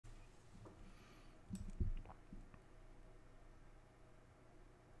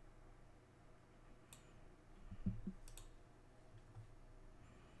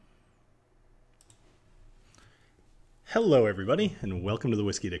Hello everybody, and welcome to the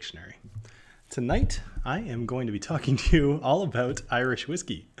Whiskey Dictionary. Tonight, I am going to be talking to you all about Irish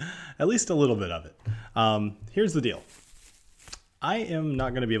whiskey, at least a little bit of it. Here's the deal. I am not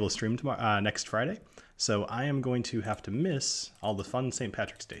going to be able to stream tomorrow, next Friday, so I am going to have to miss all the fun St.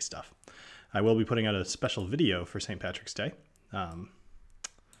 Patrick's Day stuff. I will be putting out a special video for St. Patrick's Day.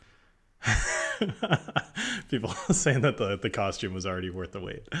 People saying that the costume was already worth the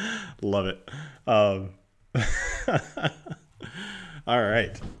wait. Love it. All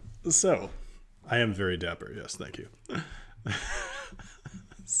right. So, I am very dapper. Yes, thank you.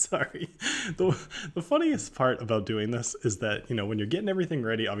 Sorry. The funniest part about doing this is that, when you're getting everything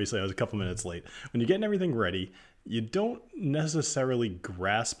ready, obviously I was a couple minutes late. When you're getting everything ready, you don't necessarily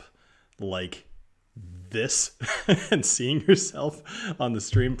grasp like this and seeing yourself on the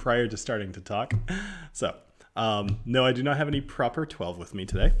stream prior to starting to talk. So, no, I do not have any proper 12 with me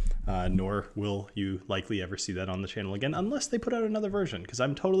today, nor will you likely ever see that on the channel again, unless they put out another version, because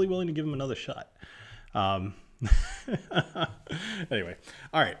I'm totally willing to give them another shot. Anyway,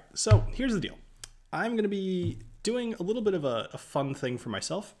 all right, so here's the deal. I'm going to be doing a little bit of a fun thing for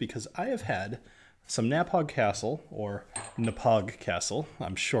myself, because I have had some Napog Castle, or Napog Castle.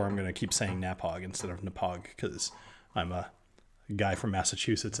 I'm sure I'm going to keep saying Napog instead of Napog, because I'm a guy from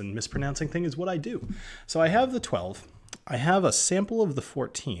Massachusetts and mispronouncing things is what I do. So I have the 12. I have a sample of the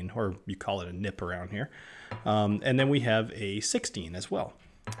 14, or you call it a nip around here. And then we have a 16 as well.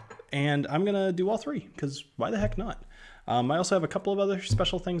 And I'm going to do all three, because why the heck not? I also have a couple of other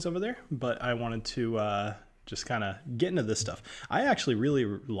special things over there, but I wanted to just kind of get into this stuff. I actually really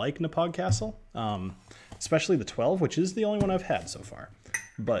like Napog Castle, especially the 12, which is the only one I've had so far.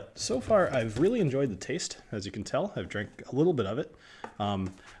 But so far, I've really enjoyed the taste. As you can tell, I've drank a little bit of it.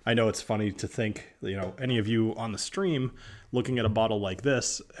 I know it's funny to think, any of you on the stream looking at a bottle like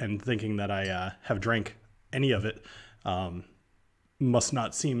this and thinking that I have drank any of it must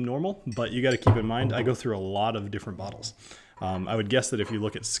not seem normal. But you got to keep in mind, I go through a lot of different bottles. I would guess that if you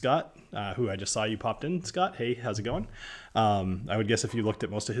look at Scott, who I just saw you popped in. Scott, hey, how's it going? I would guess if you looked at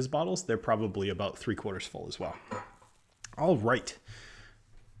most of his bottles, they're probably about 3/4 full as well. All right.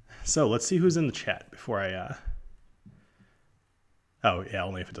 So let's see who's in the chat before I, oh yeah,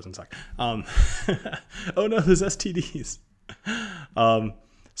 only if it doesn't suck. Oh no, there's STDs.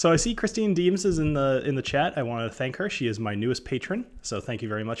 So I see Christine Deems is in the chat. I want to thank her. She is my newest patron. So thank you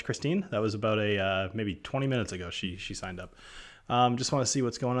very much, Christine. That was about maybe 20 minutes ago she signed up. Just want to see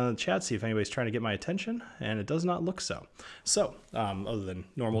what's going on in the chat, see if anybody's trying to get my attention, and it does not look so. So, other than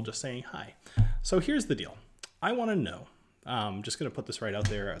normal, just saying hi. So here's the deal. I want to know, I'm just going to put this right out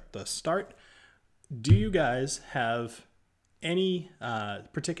there at the start. Do you guys have any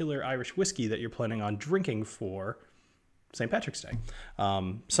particular Irish whiskey that you're planning on drinking for St. Patrick's Day?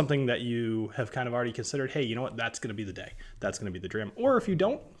 Something that you have kind of already considered, hey, you know what, that's going to be the day. That's going to be the dram. Or if you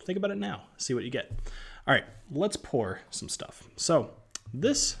don't, think about it now. See what you get. All right, let's pour some stuff. So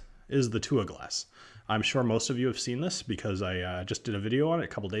this is the Tua glass. I'm sure most of you have seen this because I just did a video on it a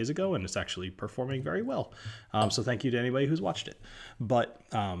couple days ago, and it's actually performing very well. So thank you to anybody who's watched it. But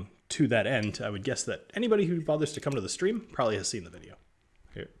to that end, I would guess that anybody who bothers to come to the stream probably has seen the video.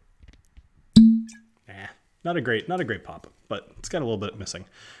 Here. Not a great pop, but it's got a little bit missing.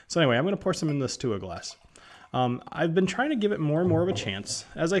 So anyway, I'm going to pour some in this Tua glass. I've been trying to give it more and more of a chance.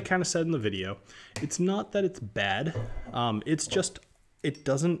 As I kind of said in the video, it's not that it's bad. It's just, it's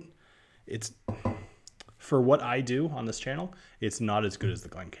for what I do on this channel, it's not as good as the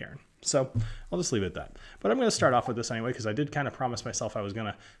Glencairn. So I'll just leave it at that. But I'm going to start off with this anyway, because I did kind of promise myself I was going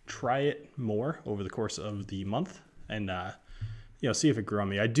to try it more over the course of the month and, see if it grew on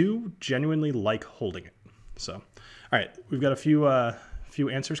me. I do genuinely like holding it. So, all right, we've got a few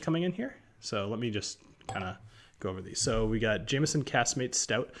answers coming in here. So let me just kind of go over these. So we got Jameson Caskmate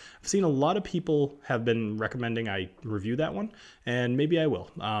Stout. I've seen a lot of people have been recommending I review that one, and maybe I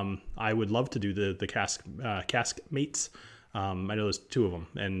will. I would love to do the Caskmates. I know there's 2 of them,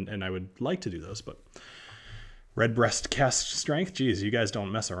 and I would like to do those, but Redbreast Cask Strength, geez, you guys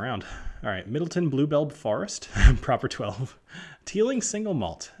don't mess around. All right, Middleton Bluebell Forest, proper 12. Teeling Single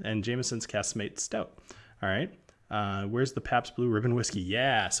Malt, and Jameson's Caskmate Stout. All right. Where's the Pabst Blue Ribbon Whiskey?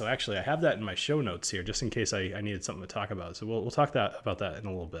 Yeah, so actually I have that in my show notes here, just in case I needed something to talk about. So we'll talk about that in a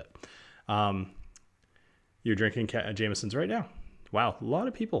little bit. You're drinking Jameson's right now. Wow, a lot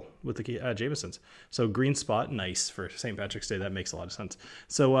of people with the Jameson's. So Green Spot, nice for St. Patrick's Day. That makes a lot of sense.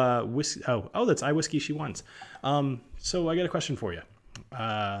 So that's I Whiskey She Wants. So I got a question for you.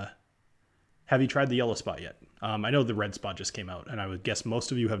 Have you tried the Yellow Spot yet? I know the Red Spot just came out, and I would guess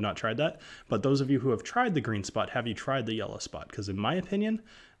most of you have not tried that. But those of you who have tried the Green Spot, have you tried the Yellow Spot? Because in my opinion,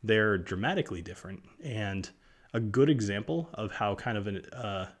 they're dramatically different, and a good example of how kind of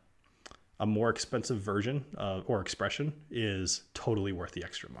a more expensive version or expression is totally worth the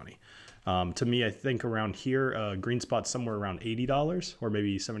extra money. To me, I think around here, green spot's somewhere around $80 or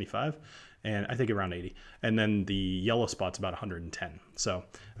maybe 75, and I think around 80. And then the yellow spot's about 110. So,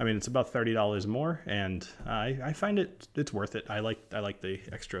 I mean, it's about $30 more, and I find it's worth it. I like the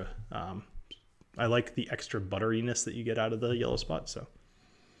extra I like the extra butteriness that you get out of the yellow spot. So,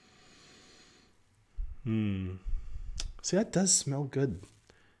 see, that does smell good.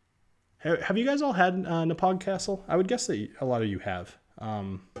 Have you guys all had Nepog Castle? I would guess that a lot of you have.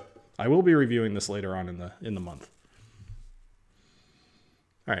 I will be reviewing this later on in the month.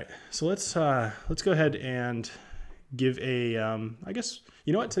 All right, so let's go ahead and give a I guess,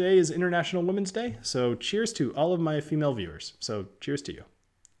 you know what, today is International Women's Day, so cheers to all of my female viewers. So cheers to you.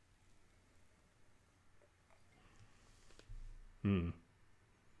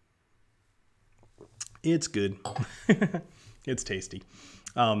 It's good. It's tasty.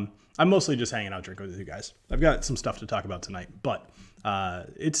 I'm mostly just hanging out drinking with you guys. I've got some stuff to talk about tonight, but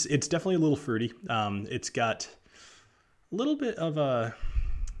it's definitely a little fruity. It's got a little bit of a,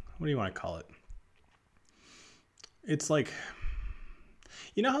 what do you want to call it? It's like,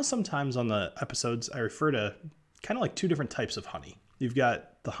 you know how sometimes on the episodes I refer to kind of like two different types of honey. You've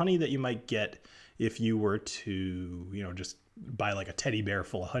got the honey that you might get if you were to, you know, just buy like a teddy bear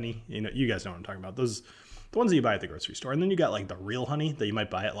full of honey. You know, you guys know what I'm talking about. Those, the ones that you buy at the grocery store. And then you got like the real honey that you might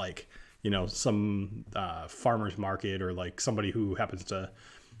buy at like, you know, some farmer's market, or like somebody who happens to,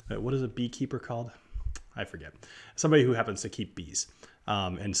 what is a beekeeper called? I forget. Somebody who happens to keep bees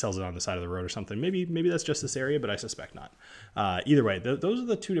and sells it on the side of the road or something. Maybe that's just this area, but I suspect not. Either way, those are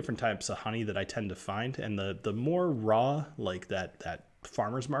the two different types of honey that I tend to find. And the more raw, like that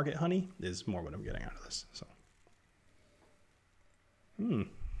farmer's market honey is more what I'm getting out of this. So,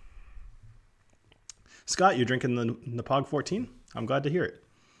 Scott, you drinking the Nepog 14? I'm glad to hear it.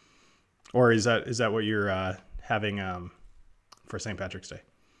 Or is that what you're having for St. Patrick's Day?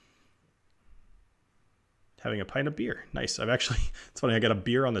 Having a pint of beer. Nice. It's funny, I got a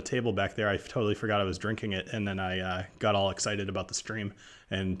beer on the table back there. I totally forgot I was drinking it, and then I got all excited about the stream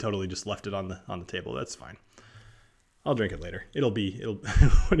and totally just left it on the table. That's fine. I'll drink it later. It'll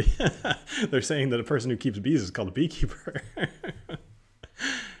they're saying that a person who keeps bees is called a beekeeper.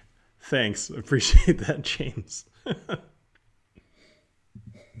 Thanks. Appreciate that, James.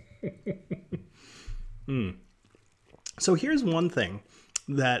 So here's one thing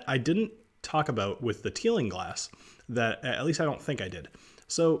that I didn't talk about with the Teeling glass, that at least I don't think I did.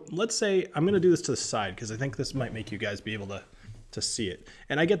 So let's say I'm going to do this to the side because I think this might make you guys be able to see it.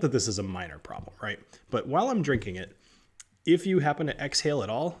 And I get that this is a minor problem, right? But while I'm drinking it, if you happen to exhale at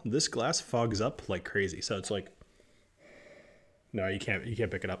all, this glass fogs up like crazy. So it's like, no, you can't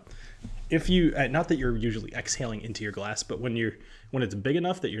pick it up. If you, not that you're usually exhaling into your glass, but when it's big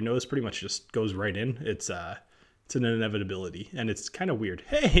enough that your nose pretty much just goes right in, it's an inevitability, and it's kind of weird.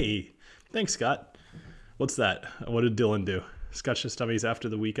 Hey, thanks, Scott. What's that? What did Dylan do? Scotch to stummies after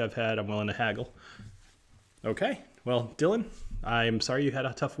the week I've had. I'm willing to haggle. Okay. Well, Dylan, I'm sorry you had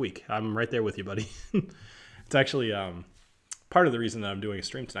a tough week. I'm right there with you, buddy. It's actually part of the reason that I'm doing a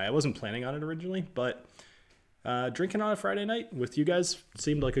stream tonight. I wasn't planning on it originally, but drinking on a Friday night with you guys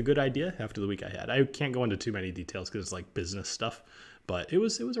seemed like a good idea after the week I had. I can't go into too many details because it's like business stuff, but it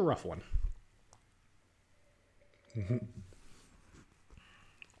was a rough one.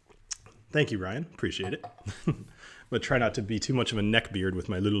 Thank you, Ryan. Appreciate it. But try not to be too much of a neck beard with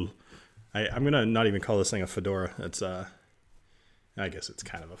my little. I'm gonna not even call this thing a fedora. It's I guess it's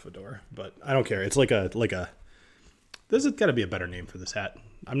kind of a fedora, but I don't care. It's like a. There's got to be a better name for this hat.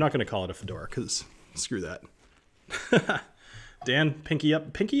 I'm not gonna call it a fedora because screw that. Dan, pinky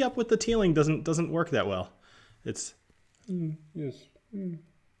up with the Teeling doesn't work that well. It's yes.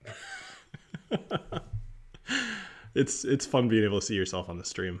 It's fun being able to see yourself on the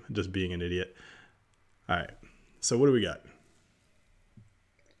stream, just being an idiot. All right, so what do we got?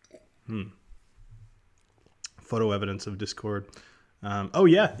 Photo evidence of Discord. Oh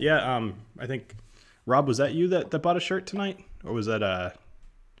yeah. I think Rob, was that you that bought a shirt tonight, or was that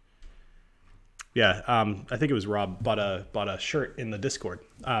Yeah, I think it was Rob bought a shirt in the Discord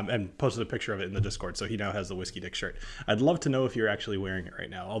and posted a picture of it in the Discord, so he now has the Whiskey Dick shirt. I'd love to know if you're actually wearing it right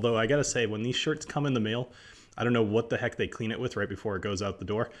now. Although I gotta say, when these shirts come in the mail, I don't know what the heck they clean it with right before it goes out the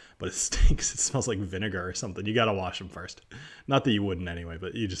door, but it stinks. It smells like vinegar or something. You gotta wash them first. Not that you wouldn't anyway,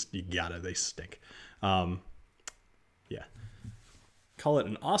 but you gotta. They stink. Yeah. Call it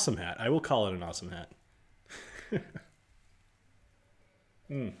an awesome hat. I will call it an awesome hat.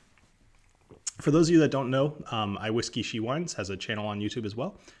 For those of you that don't know, I Whisky She Wines has a channel on YouTube as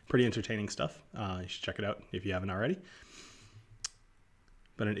well. Pretty entertaining stuff. You should check it out if you haven't already.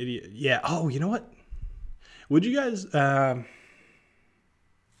 But an idiot. Yeah. Oh, you know what? Would you guys... hold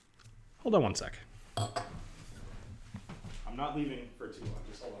on one sec. I'm not leaving for too long.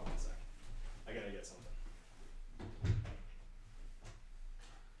 Just hold on one sec. I gotta get something.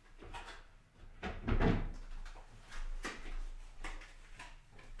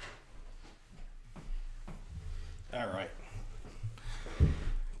 All right.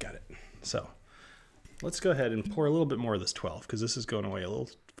 Got it. So let's go ahead and pour a little bit more of this 12 because this is going away a little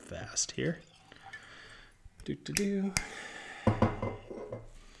fast here.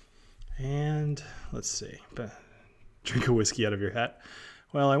 And let's see. Drink a whiskey out of your hat.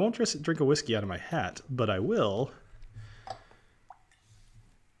 Well, I won't just drink a whiskey out of my hat, but I will.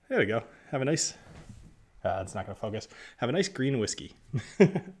 There we go. Have a nice... it's not going to focus. Have a nice green whiskey.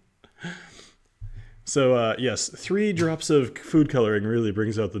 So, yes, 3 drops of food coloring really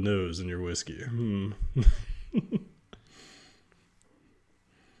brings out the nose in your whiskey.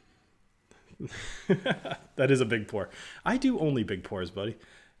 That is a big pour. I do only big pours, buddy.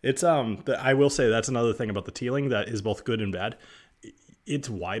 It's I will say that's another thing about the Teeling that is both good and bad. It's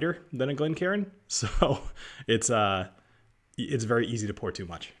wider than a Glencairn, so it's very easy to pour too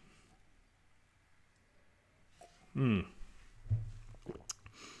much.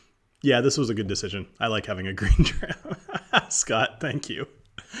 Yeah, this was a good decision. I like having a green dram. Scott, thank you.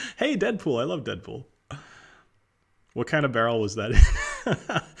 Hey, Deadpool. I love Deadpool. What kind of barrel was that in?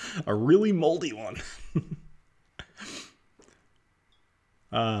 A really moldy one.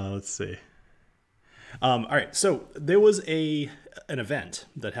 Let's see. All right, so there was an event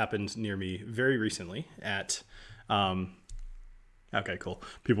that happened near me very recently at... okay, cool.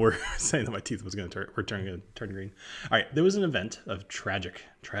 People were saying that my teeth was going to turn green. All right, there was an event, a tragic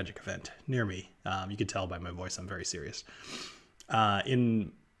event near me. You could tell by my voice I'm very serious. I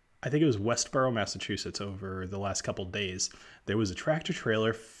think it was Westboro, Massachusetts, over the last couple days, there was a tractor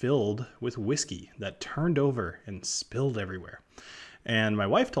trailer filled with whiskey that turned over and spilled everywhere. And my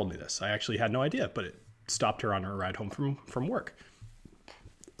wife told me this. I actually had no idea, but it stopped her on her ride home from work.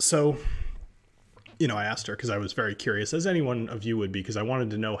 So, you know, I asked her because I was very curious, as any one of you would be, because I wanted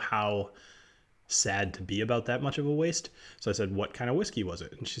to know how sad to be about that much of a waste. So I said, what kind of whiskey was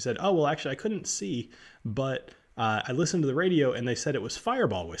it? And she said, oh, well, actually, I couldn't see, but I listened to the radio and they said it was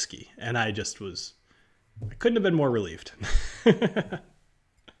Fireball whiskey. And I couldn't have been more relieved.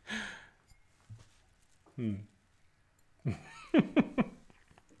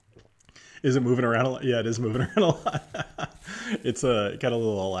 Is it moving around a lot? Yeah, it is moving around a lot. It's got a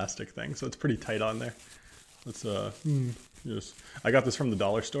little elastic thing, so it's pretty tight on there. Let's yes. I got this from the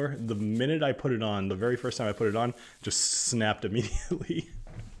dollar store. The minute I put it on, the very first time I put it on, just snapped immediately.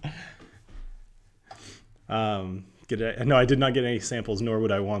 No, I did not get any samples, nor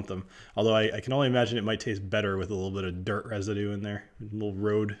would I want them. Although I can only imagine it might taste better with a little bit of dirt residue in there, a little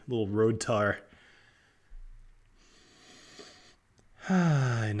road tar.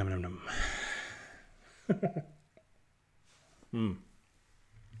 Num num num.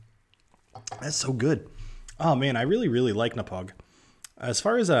 That's so good. Oh man, I really like Napog. As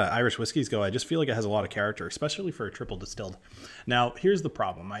far as Irish whiskeys go, I just feel like it has a lot of character, especially for a triple distilled. Now, here's the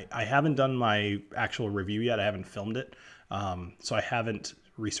problem. I haven't done my actual review yet. I haven't filmed it. So I haven't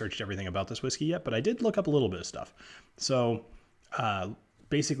researched everything about this whiskey yet, but I did look up a little bit of stuff. So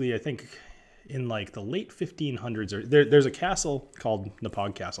basically, I think in like the late 1500s, there's a castle called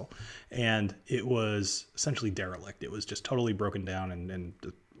Napog Castle, and it was essentially derelict. It was just totally broken down and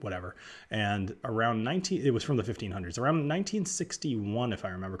whatever. And it was from the 1500s. Around 1961, if I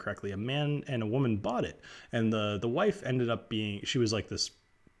remember correctly, a man and a woman bought it. And the wife ended up she was like this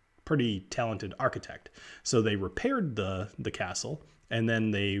pretty talented architect. So they repaired the castle, and then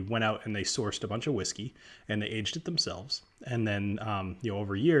they went out and they sourced a bunch of whiskey and they aged it themselves. And then,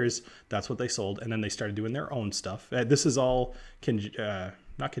 over years, that's what they sold. And then they started doing their own stuff. This is all,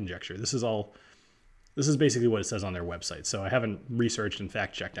 not conjecture. This is basically what it says on their website. So I haven't researched and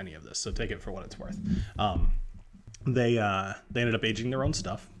fact checked any of this. So take it for what it's worth. They ended up aging their own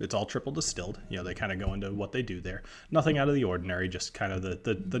stuff. It's all triple distilled. They kind of go into what they do there. Nothing out of the ordinary, just kind of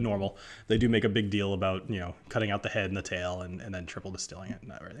the normal. They do make a big deal about, cutting out the head and the tail and then triple distilling it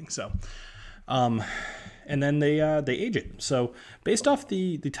and everything. So, and then they age it. So based off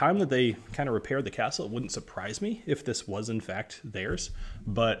the time that they kind of repaired the castle, it wouldn't surprise me if this was in fact theirs,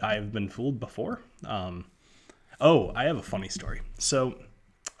 but I've been fooled before. Oh, I have a funny story. So,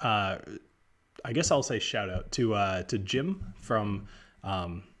 I guess I'll say shout out to Jim from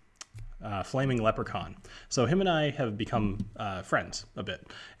Flaming Leprechaun. So him and I have become friends a bit,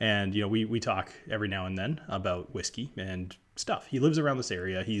 and we talk every now and then about whiskey and stuff. He lives around this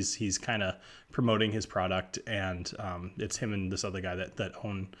area. He's kind of promoting his product, and it's him and this other guy that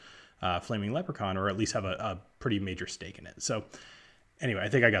own Flaming Leprechaun, or at least have a pretty major stake in it. So anyway, I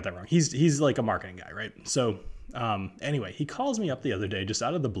think I got that wrong. He's like a marketing guy, right? So anyway, he calls me up the other day just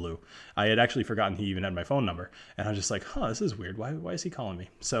out of the blue. I had actually forgotten he even had my phone number, and I was just like, this is weird. Why is he calling me?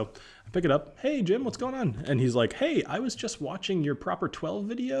 So I pick it up. Hey, Jim, what's going on? And he's like, hey, I was just watching your Proper 12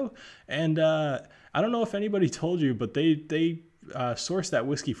 video, and I don't know if anybody told you, but they source that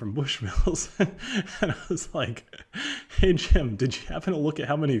whiskey from Bushmills. And I was like, hey Jim, did you happen to look at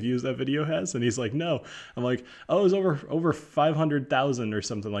how many views that video has? And he's like, no. I'm like, oh, it was over 500,000 or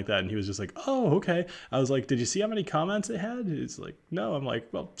something like that. And he was just like, oh, okay. I was like, did you see how many comments it had? It's like, no. I'm like,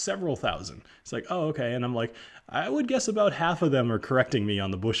 well, several thousand. It's like, oh, okay. And I'm like, I would guess about half of them are correcting me on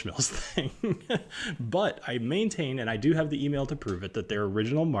the Bushmills thing. But I maintain, and I do have the email to prove it, that their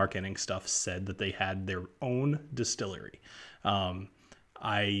original marketing stuff said that they had their own distillery.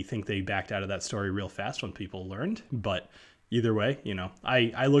 I think they backed out of that story real fast when people learned, but either way,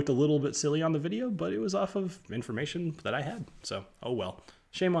 I looked a little bit silly on the video, but it was off of information that I had. So, oh well,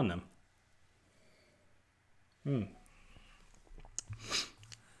 shame on them.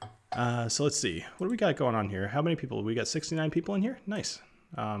 So let's see, what do we got going on here? How many people? We got 69 people in here. Nice.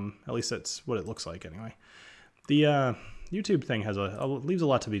 At least that's what it looks like anyway. The YouTube thing leaves a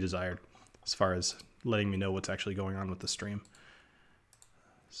lot to be desired as far as letting me know what's actually going on with the stream.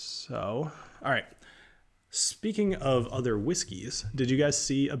 So, all right. Speaking of other whiskeys, did you guys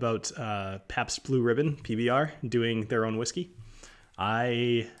see about Pabst Blue Ribbon, PBR, doing their own whiskey?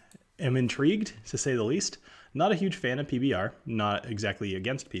 I am intrigued, to say the least. Not a huge fan of PBR, not exactly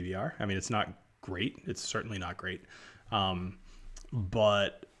against PBR. I mean, it's not great. It's certainly not great.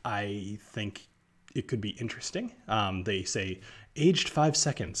 But I think it could be interesting. They say aged 5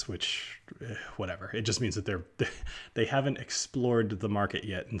 seconds, which whatever. It just means that they haven't explored the market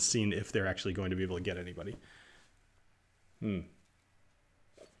yet and seen if they're actually going to be able to get anybody.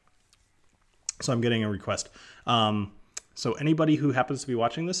 So I'm getting a request. So anybody who happens to be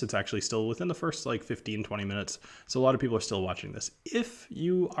watching this, it's actually still within the first like 15, 20 minutes. So a lot of people are still watching this. If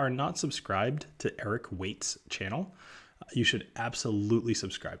you are not subscribed to Eric Waite's channel, you should absolutely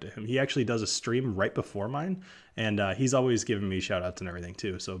subscribe to him. He actually does a stream right before mine, and he's always giving me shout outs and everything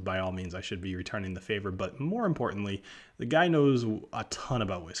too. So by all means, I should be returning the favor. But more importantly, the guy knows a ton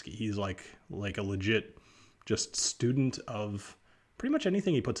about whiskey. He's like a legit just student of pretty much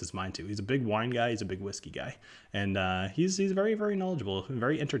anything he puts his mind to. He's a big wine guy. He's a big whiskey guy. And he's very, very knowledgeable and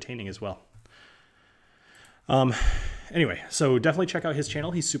very entertaining as well. Anyway, so definitely check out his channel.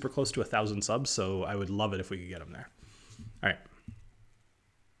 He's super close to 1,000 subs, so I would love it if we could get him there. All right.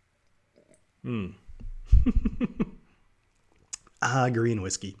 Green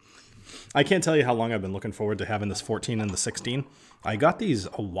whiskey. I can't tell you how long I've been looking forward to having this 14 and the 16. I got these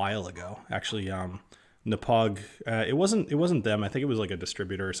a while ago, actually. Napog, it wasn't them. I think it was like a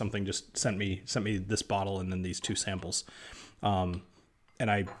distributor or something. Just sent me this bottle and then these 2 samples. And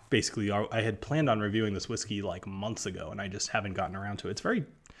I had planned on reviewing this whiskey like months ago, and I just haven't gotten around to it.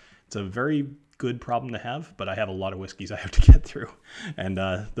 It's a very good problem to have, but I have a lot of whiskeys I have to get through, and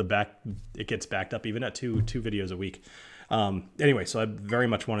it gets backed up even at two videos a week. Anyway, so I very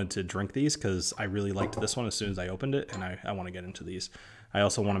much wanted to drink these because I really liked this one as soon as I opened it, and I want to get into these. I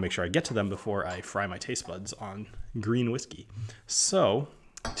also want to make sure I get to them before I fry my taste buds on green whiskey. So,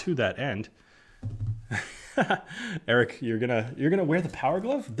 to that end, Eric, you're gonna wear the Power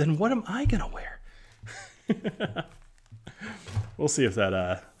Glove? Then what am I gonna wear? We'll see if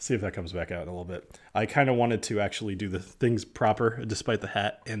that comes back out in a little bit. I kind of wanted to actually do the things proper, despite the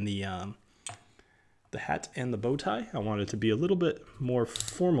hat and the bow tie. I wanted it to be a little bit more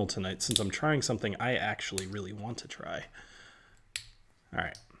formal tonight, since I'm trying something I actually really want to try. All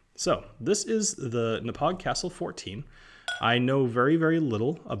right, so this is the Napog Castle 14. I know very, very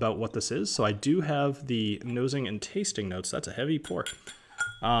little about what this is, so I do have the nosing and tasting notes. That's a heavy pour.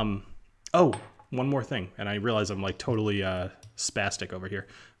 Oh, one more thing, and I realize I'm like totally spastic over here,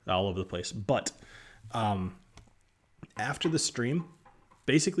 all over the place. But after the stream,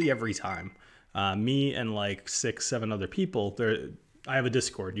 basically every time, me and like 6, 7 other people, I have a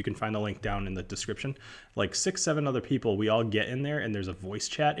Discord. You can find the link down in the description. Like 6, 7 other people, we all get in there, and there's a voice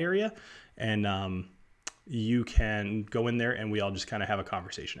chat area, and you can go in there and we all just kind of have a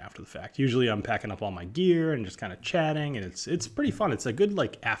conversation after the fact. Usually I'm packing up all my gear and just kind of chatting, and it's pretty fun. It's a good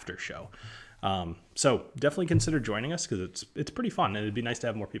like after show. So definitely consider joining us, because it's pretty fun, and it'd be nice to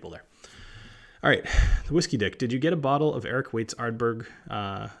have more people there. All right, the Whiskey Dick. Did you get a bottle of Eric Waite's Ardbeg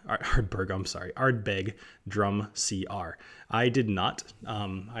Drum CR? I did not.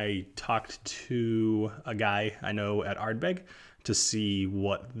 I talked to a guy I know at Ardbeg to see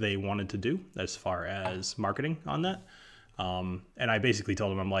what they wanted to do as far as marketing on that. And I basically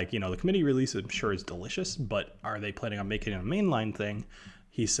told him, I'm like, the committee release I'm sure is delicious, but are they planning on making it a mainline thing?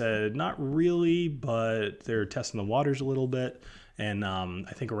 He said, not really, but they're testing the waters a little bit. And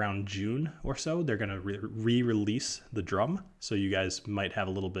I think around June or so, they're going to re-release the drum. So you guys might have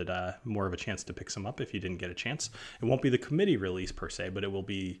a little bit more of a chance to pick some up if you didn't get a chance. It won't be the committee release per se, but it will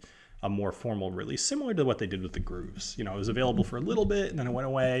be a more formal release, similar to what they did with the grooves. It was available for a little bit, and then it went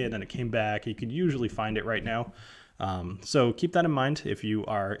away, and then it came back. You could usually find it right now. So keep that in mind if you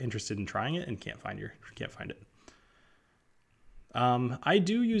are interested in trying it and can't find it. I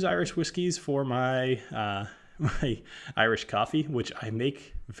do use Irish whiskeys for my my Irish coffee, which I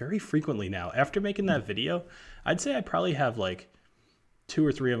make very frequently now. After making that video, I'd say I probably have like 2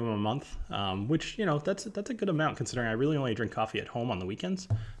 or 3 of them a month, which, that's a good amount considering I really only drink coffee at home on the weekends.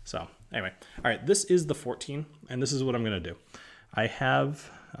 So anyway, all right, this is the 14, and this is what I'm going to do. I have,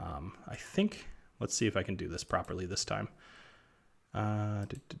 I think, let's see if I can do this properly this time. Here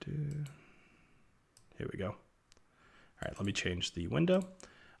we go. All right, let me change the window.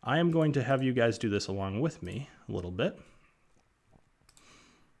 I am going to have you guys do this along with me a little bit.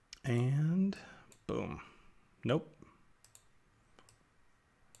 And boom. Nope.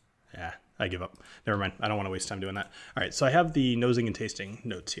 Yeah, I give up. Never mind. I don't want to waste time doing that. All right, so I have the nosing and tasting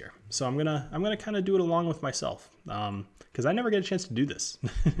notes here. So I'm gonna kind of do it along with myself because I never get a chance to do this.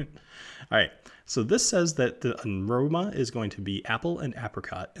 All right, so this says that the aroma is going to be apple and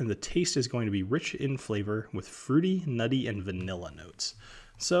apricot, and the taste is going to be rich in flavor with fruity, nutty, and vanilla notes.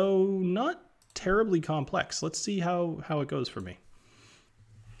 So not terribly complex. Let's see how it goes for me.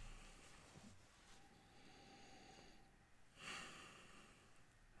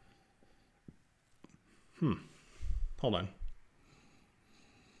 Hold on.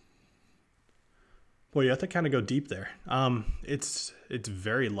 Boy, you have to kind of go deep there. It's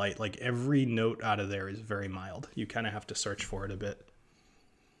very light. Like every note out of there is very mild. You kind of have to search for it a bit.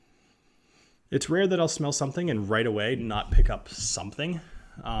 It's rare that I'll smell something and right away not pick up something.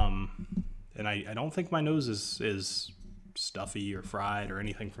 And I don't think my nose is stuffy or fried or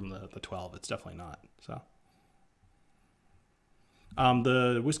anything from the 12. It's definitely not. So.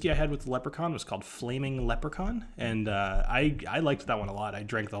 The whiskey I had with the Leprechaun was called Flaming Leprechaun, and I liked that one a lot. I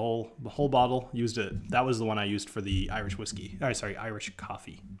drank the whole bottle, used it. That was the one I used for the Irish whiskey. Irish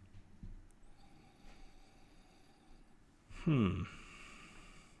coffee. Sure,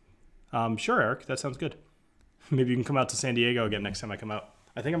 Eric, that sounds good. Maybe you can come out to San Diego again next time I come out.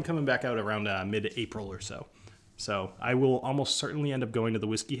 I think I'm coming back out around mid-April or so. So I will almost certainly end up going to the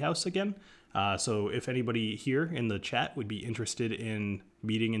Whiskey House again. So if anybody here in the chat would be interested in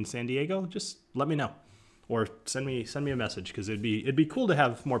meeting in San Diego, just let me know, or send me a message because it'd be cool to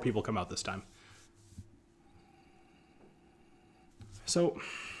have more people come out this time. So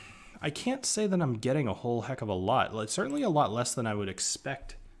I can't say that I'm getting a whole heck of a lot. It's certainly a lot less than I would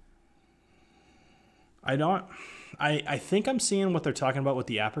expect. I think I'm seeing what they're talking about with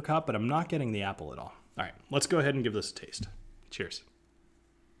the apricot, but I'm not getting the apple at all. All right, let's go ahead and give this a taste. Cheers.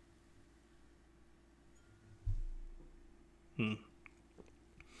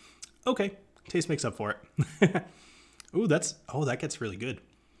 Okay, taste makes up for it. Ooh, that gets really good.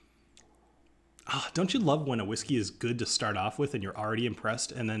 Don't you love when a whiskey is good to start off with and you're already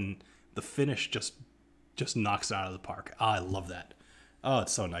impressed, and then the finish just knocks it out of the park? I love that. Oh,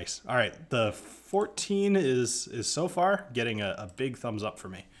 it's so nice. All right, the 14 is so far getting a big thumbs up for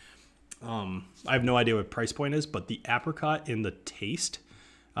me. I have no idea what price point is, but the apricot in the taste,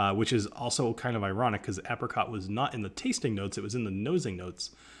 which is also kind of ironic because apricot was not in the tasting notes, it was in the nosing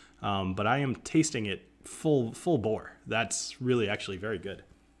notes. But I am tasting it full bore. That's really actually very good.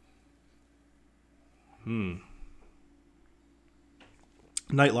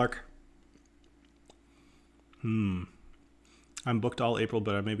 Nightlark. I'm booked all April,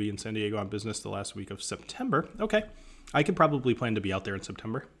 but I may be in San Diego on business the last week of September. Okay. I could probably plan to be out there in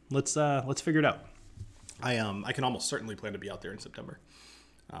September. Let's figure it out. I can almost certainly plan to be out there in September.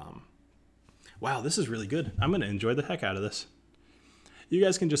 Wow, this is really good. I'm going to enjoy the heck out of this. You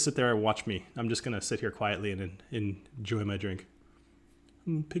guys can just sit there and watch me. I'm just going to sit here quietly and enjoy my drink.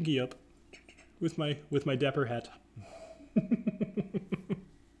 Pinky up with my dapper hat.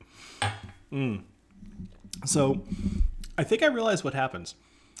 So I think I realize what happens.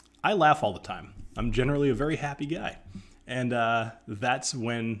 I laugh all the time. I'm generally a very happy guy. And that's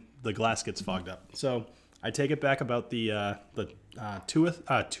when the glass gets fogged up. So I take it back about the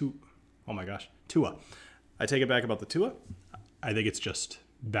Oh my gosh, Tua. I take it back about the Tua. I think it's just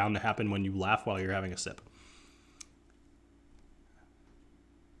bound to happen when you laugh while you're having a sip.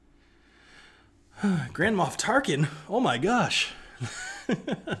 Grand Moff Tarkin. Oh my gosh.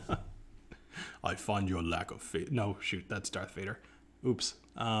 I find your lack of faith. No, shoot, that's Darth Vader. Oops.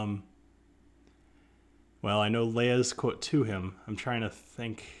 Well, I know Leia's quote to him. I'm trying to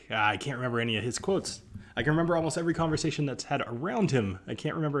think. I can't remember any of his quotes. I can remember almost every conversation that's had around him. I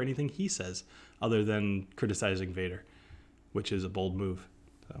can't remember anything he says other than criticizing Vader, which is a bold move.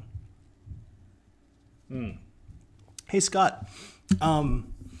 So, Hey, Scott.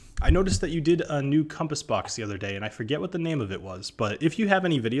 I noticed that you did a new compass box the other day, and I forget what the name of it was. But if you have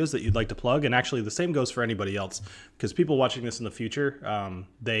any videos that you'd like to plug, and actually the same goes for anybody else, because people watching this in the future,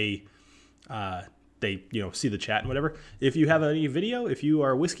 they see the chat and whatever. If you have any video, if you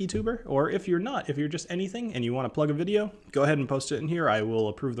are a whiskey tuber, or if you're not, if you're just anything and you want to plug a video, go ahead and post it in here. I will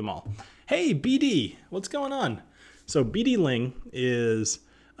approve them all. Hey, BD, what's going on? So BD Ling is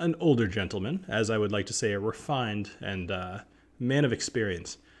an older gentleman, as I would like to say, a refined and man of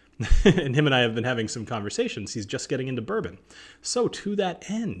experience. And him and I have been having some conversations. He's just getting into bourbon. So to that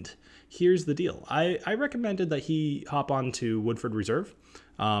end, here's the deal. I recommended that he hop on to Woodford Reserve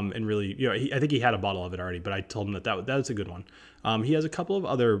and really, I think he had a bottle of it already, but I told him that was a good one. He has a couple of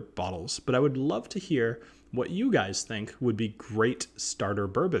other bottles, but I would love to hear what you guys think would be great starter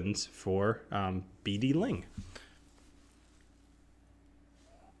bourbons for BD Ling.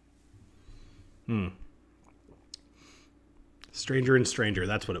 Stranger and Stranger,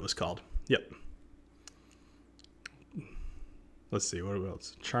 that's what it was called. Yep. Let's see, what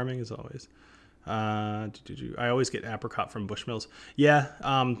else? Charming as always. I always get apricot from Bushmills. Yeah,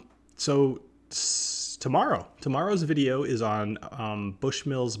 so tomorrow's video is on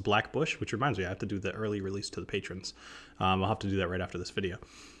Bushmills Black Bush, which reminds me, I have to do the early release to the patrons. I'll have to do that right after this video.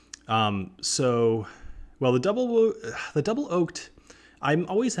 The double oaked, I'm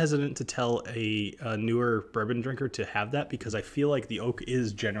always hesitant to tell a newer bourbon drinker to have that because I feel like the oak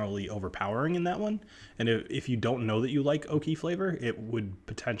is generally overpowering in that one. And if you don't know that you like oaky flavor, it would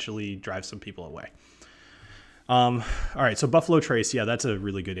potentially drive some people away. All right, so Buffalo Trace, yeah, that's a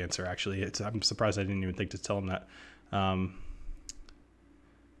really good answer, actually. I'm surprised I didn't even think to tell him that.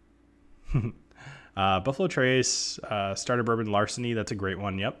 Buffalo Trace, starter bourbon Larceny, that's a great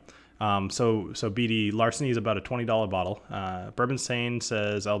one, yep. So BD, Larceny is about a $20 bottle. Bourbon Sane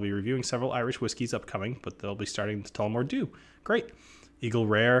says, I'll be reviewing several Irish whiskeys upcoming, but they'll be starting to tell more due. Great. Eagle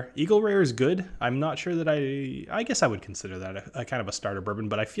Rare. Eagle Rare is good. I'm not sure that I guess I would consider that a kind of a starter bourbon,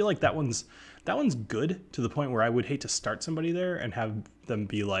 but I feel like that one's good to the point where I would hate to start somebody there and have them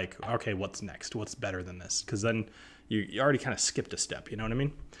be like, okay, what's next? What's better than this? Because then you already kind of skipped a step, you know what I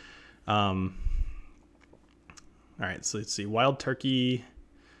mean? All right, so let's see. Wild Turkey,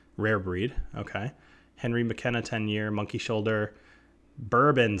 Rare Breed, okay. Henry McKenna 10-year, Monkey Shoulder,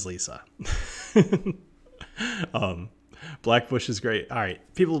 Bourbons, Lisa. Black Bush is great. All right,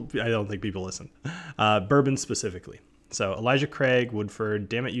 I don't think people listen. Bourbon specifically. So Elijah Craig, Woodford,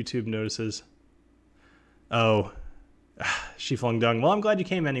 damn it, YouTube notices. Oh, Shi Flung Dung. Well, I'm glad you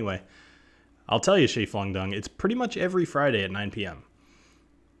came anyway. I'll tell you, Shi Flung Dung, it's pretty much every Friday at 9 p.m.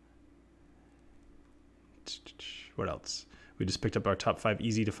 What else? We just picked up our top 5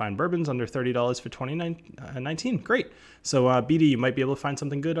 easy to find bourbons under $30 for 2019. Great. So BD, you might be able to find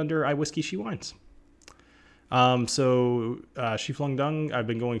something good under I Whiskey She Wines. Shi Flung Dung, I've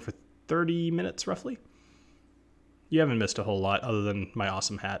been going for 30 minutes roughly. You haven't missed a whole lot other than my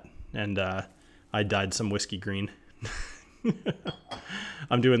awesome hat. And I dyed some whiskey green.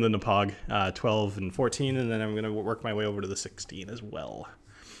 I'm doing the Napog 12 and 14, and then I'm going to work my way over to the 16 as well.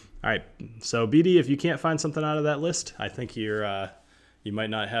 All right, so BD, if you can't find something out of that list, I think you might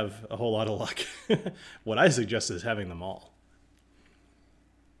not have a whole lot of luck. What I suggest is having them all.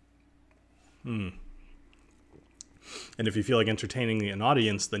 And if you feel like entertaining an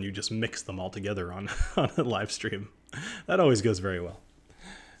audience, then you just mix them all together on a live stream. That always goes very well.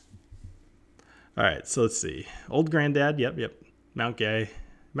 All right, so let's see. Old Granddad, yep. Mount Gay.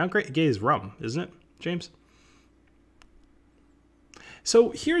 Mount Gay is rum, isn't it, James?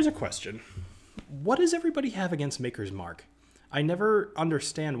 So here's a question. What does everybody have against Maker's Mark? I never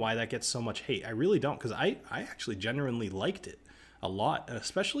understand why that gets so much hate. I really don't, because I actually genuinely liked it a lot,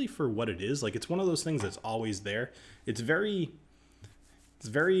 especially for what it is. Like, it's one of those things that's always there. It's very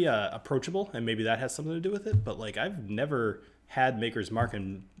approachable, and maybe that has something to do with it. But like, I've never had Maker's Mark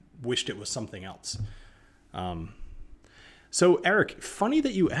and wished it was something else. So Eric, funny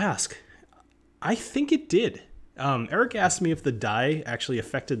that you ask. I think it did. Eric asked me if the dye actually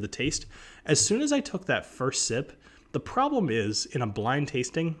affected the taste. As soon as I took that first sip, The problem is, in a blind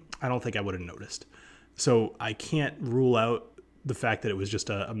tasting, I don't think I would have noticed. So I can't rule out the fact that it was just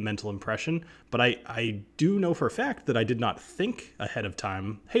a mental impression, but I do know for a fact that I did not think ahead of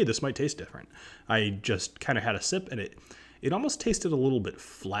time, hey, this might taste different. I just kind of had a sip, and it almost tasted a little bit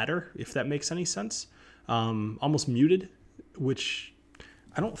flatter, if that makes any sense. Almost muted, which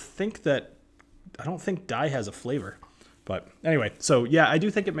I don't think dye has a flavor. But anyway, so yeah, I do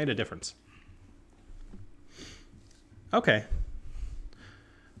think it made a difference. Okay.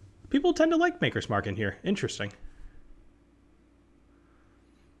 People tend to like Maker's Mark in here. Interesting.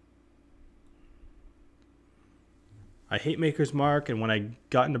 I hate Maker's Mark, and when I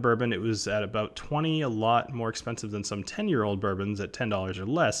got into bourbon, it was at about 20, a lot more expensive than some 10-year-old bourbons at $10 or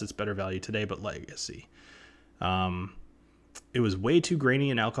less. It's better value today, but legacy. It was way too grainy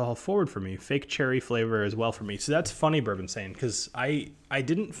and alcohol forward for me. Fake cherry flavor as well for me. So that's funny, Bourbon saying, because I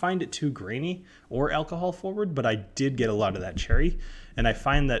didn't find it too grainy or alcohol forward, but I did get a lot of that cherry. And I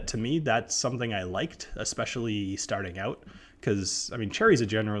find that, to me, that's something I liked, especially starting out. Because, I mean, cherry is a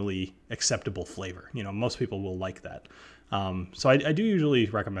generally acceptable flavor. You know, most people will like that. So I do usually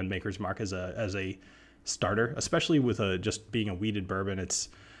recommend Maker's Mark as a starter, especially with just being a wheated bourbon. It's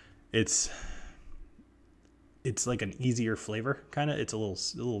like an easier flavor, kind of. It's a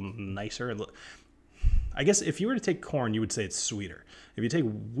little nicer. I guess if you were to take corn, you would say it's sweeter. If you take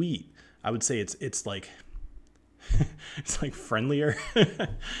wheat, I would say it's like it's like friendlier.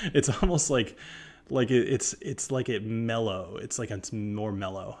 It's almost like it's like it mellow. It's like it's more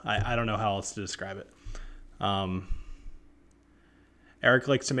mellow. I don't know how else to describe it. Eric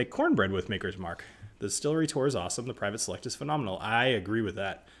likes to make cornbread with Maker's Mark. The distillery tour is awesome. The Private Select is phenomenal. I agree with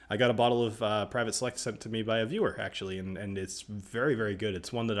that. I got a bottle of Private Select sent to me by a viewer, actually, and it's very, very good.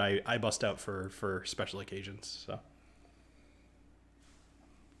 It's one that I bust out for special occasions.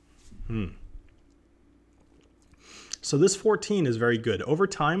 So this 14 is very good. Over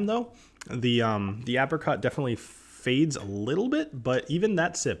time, though, the apricot definitely fades a little bit, but even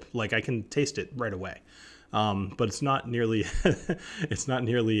that sip, like, I can taste it right away. But it's not nearly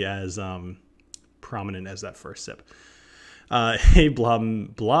as prominent as that first sip. Hey, blah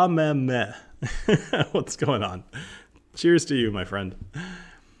meh meh. What's going on? Cheers to you, my friend.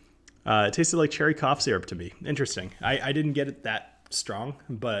 It tasted like cherry cough syrup to me. Interesting. I didn't get it that strong,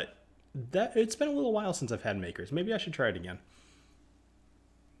 but it's been a little while since I've had Makers. Maybe I should try it again.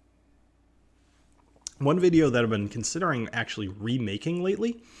 One video that I've been considering actually remaking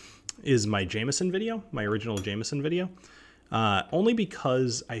lately is my Jameson video, my original Jameson video. Only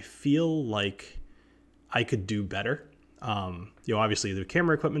because I feel like I could do better. You know, obviously the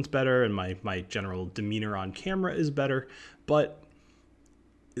camera equipment's better and my general demeanor on camera is better, but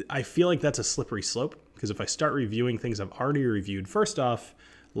I feel like that's a slippery slope, because if I start reviewing things I've already reviewed, first off,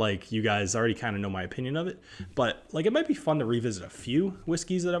 like, you guys already kind of know my opinion of it, but like, it might be fun to revisit a few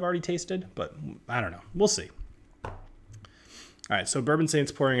whiskeys that I've already tasted, but I don't know. We'll see. All right, so Bourbon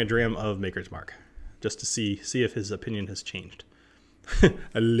Saint's pouring a dram of Maker's Mark just to see if his opinion has changed.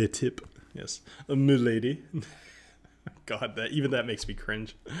 A le tip, yes, a milady. God, that makes me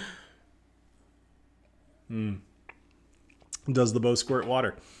cringe. Does the bow squirt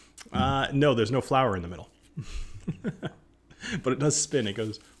water? No, there's no flower in the middle. But it does spin. It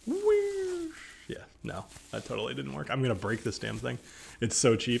goes, whoosh. Yeah, no, that totally didn't work. I'm going to break this damn thing. It's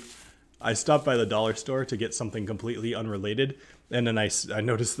so cheap. I stopped by the dollar store to get something completely unrelated, and then I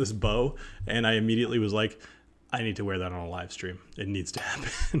noticed this bow, and I immediately was like, I need to wear that on a live stream. It needs to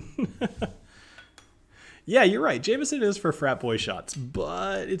happen. Yeah, you're right. Jameson is for frat boy shots,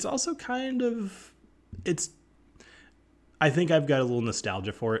 but it's also kind of, I think I've got a little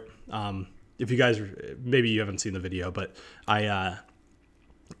nostalgia for it. If you guys, maybe you haven't seen the video, but I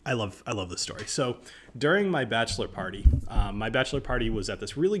love this story. So during my bachelor party was at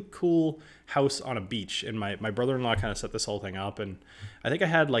this really cool house on a beach, and my brother-in-law kind of set this whole thing up, and I think I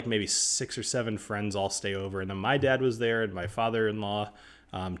had like maybe 6 or 7 friends all stay over, and then my dad was there, and my father-in-law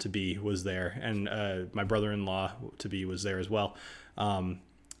to be was there, and my brother-in-law to be was there as well.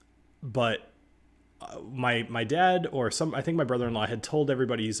 But my dad, or I think my brother-in-law had told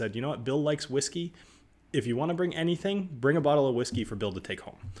everybody, he said, you know what, Bill likes whiskey. If you want to bring anything, bring a bottle of whiskey for Bill to take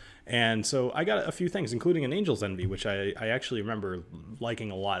home. And so I got a few things, including an Angel's Envy, which I actually remember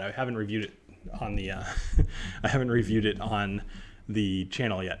liking a lot. I haven't reviewed it on the I haven't reviewed it on the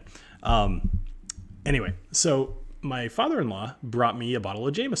channel yet. Anyway, so my father-in-law brought me a bottle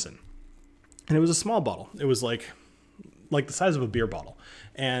of Jameson, and it was a small bottle. It was like the size of a beer bottle.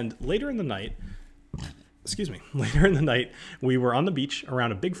 And later in the night, we were on the beach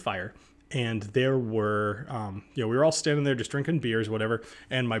around a big fire, And there were, we were all standing there just drinking beers, whatever.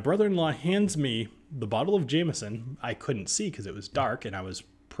 And my brother-in-law hands me the bottle of Jameson. I couldn't see because it was dark and I was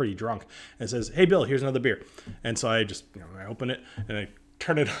pretty drunk. And says, "Hey, Bill, here's another beer." And so I just, I open it and I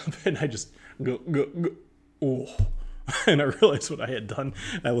turn it up and I just go. Oh. And I realized what I had done.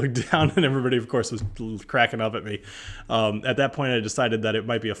 I looked down and everybody, of course, was cracking up at me. At that point, I decided that it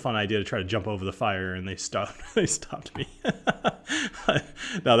might be a fun idea to try to jump over the fire, and they stopped me.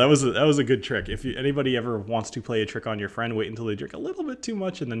 No, that was a good trick. If anybody ever wants to play a trick on your friend, wait until they drink a little bit too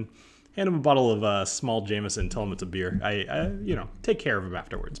much, and then hand them a bottle of small Jameson. Tell them it's a beer. I take care of them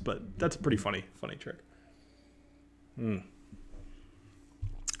afterwards. But that's a pretty funny trick. All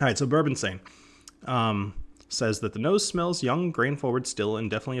right, so Bourbon Sane. Says that the nose smells young, grain forward still,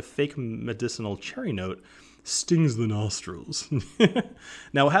 and definitely a fake medicinal cherry note. Stings the nostrils.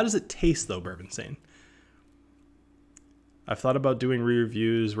 Now, how does it taste, though, Bourbon Sane? I've thought about doing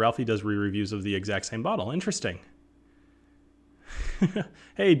re-reviews. Ralphie does re-reviews of the exact same bottle. Interesting.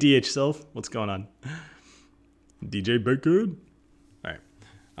 Hey, DH Sylph. What's going on? DJ Bacon. All right.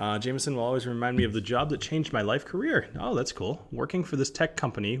 Jameson will always remind me of the job that changed my life career. Oh, that's cool. Working for this tech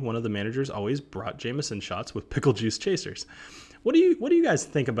company, one of the managers always brought Jameson shots with pickle juice chasers. What do you guys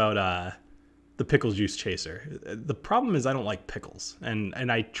think about the pickle juice chaser? The problem is I don't like pickles,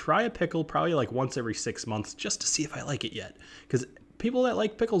 and I try a pickle probably like once every 6 months just to see if I like it yet. Because people that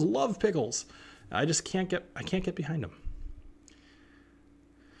like pickles love pickles. I just can't get behind them.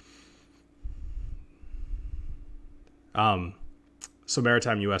 So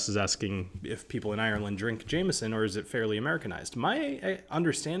Maritime US is asking if people in Ireland drink Jameson, or is it fairly Americanized? My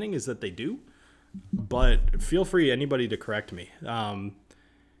understanding is that they do, but feel free, anybody, to correct me.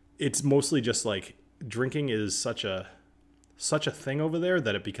 It's mostly just like drinking is such a thing over there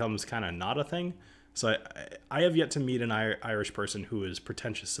that it becomes kind of not a thing. So I have yet to meet an Irish person who is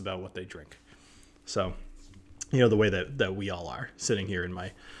pretentious about what they drink. So, the way that we all are, sitting here in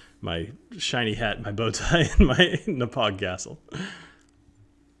my shiny hat, my bow tie, and my Napog castle.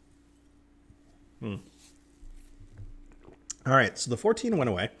 All right, so the 14 went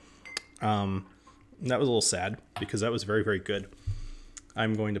away. That was a little sad because that was very, very good.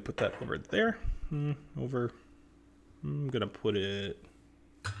 I'm going to put that over there. I'm going to put it...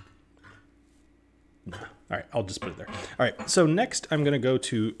 All right, I'll just put it there. All right, so next I'm going to go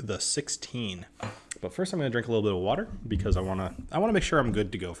to the 16. But first I'm going to drink a little bit of water because I want to make sure I'm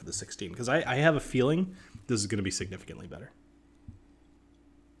good to go for the 16 because I have a feeling this is going to be significantly better.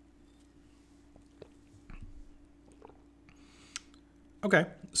 Okay,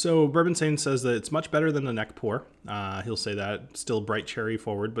 so Bourbon Sane says that it's much better than the neck pour. He'll say that. Still bright cherry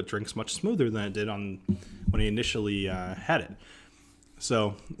forward, but drinks much smoother than it did when he initially had it.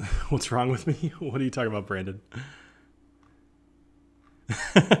 So, what's wrong with me? What are you talking about, Brandon?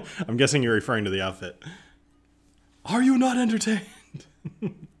 I'm guessing you're referring to the outfit. Are you not entertained?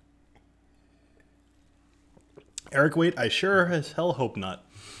 Eric, wait, I sure as hell hope not.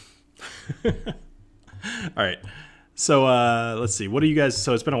 All right. So let's see. What are you guys...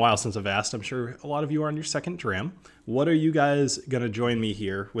 So it's been a while since I've asked. I'm sure a lot of you are on your second dram. What are you guys going to join me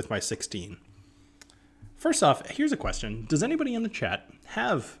here with my 16? First off, here's a question. Does anybody in the chat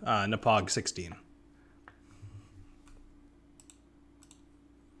have Napog 16?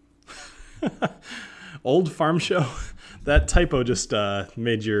 Old Farm Show? That typo just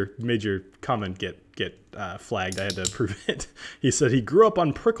made your comment get flagged. I had to approve it. He said he grew up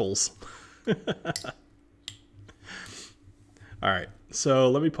on prickles. All right, so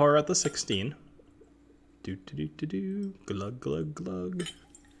let me pour out the 16. Glug, glug, glug.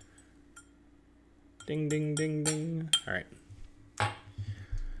 Ding, ding, ding, ding. All right.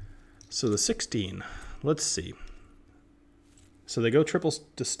 So the 16, let's see. So they go triple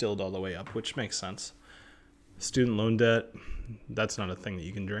distilled all the way up, which makes sense. Student loan debt, that's not a thing that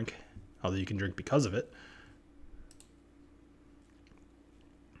you can drink, although you can drink because of it.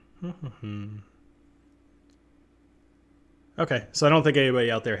 Okay, so I don't think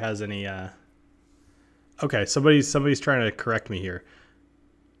anybody out there has any... Okay, somebody's trying to correct me here.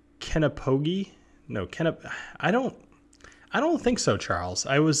 Kenapogi? No, I don't think so, Charles.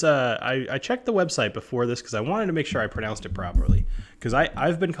 I checked the website before this because I wanted to make sure I pronounced it properly. Because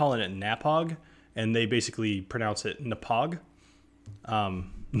I've been calling it Napog, and they basically pronounce it Napog.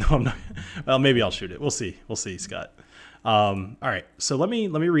 No, I'm not. Well, maybe I'll shoot it. We'll see. We'll see, Scott. All right, so let me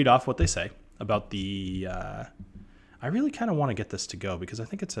read off what they say about the... I really kind of want to get this to go because I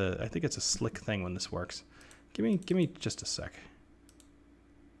think it's a slick thing when this works. Give me just a sec.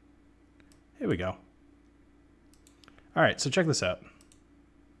 Here we go. All right, so check this out.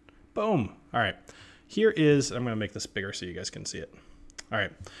 Boom. All right. Here is, I'm going to make this bigger so you guys can see it. All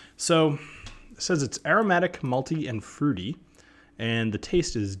right. So it says it's aromatic, malty, and fruity. And the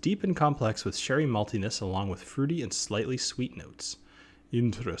taste is deep and complex with sherry maltiness along with fruity and slightly sweet notes.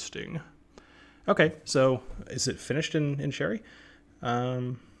 Interesting. Okay, so is it finished in sherry?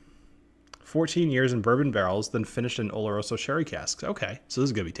 14 years in bourbon barrels, then finished in Oloroso sherry casks. Okay, so this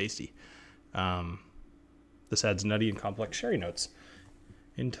is going to be tasty. This adds nutty and complex sherry notes.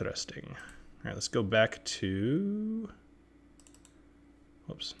 Interesting. All right, let's go back to...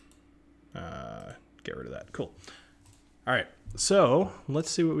 Whoops. Get rid of that. Cool. All right, so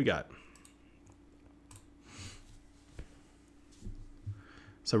let's see what we got.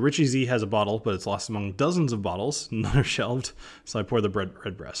 So Richie Z has a bottle, but it's lost among dozens of bottles. None are shelved, so I pour the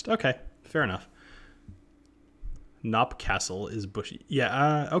red breast. Okay, fair enough. Knop Castle is bushy.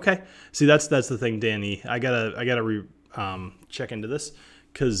 Yeah, okay. See, that's the thing, Danny. I gotta check into this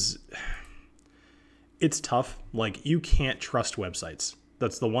because it's tough. Like, you can't trust websites.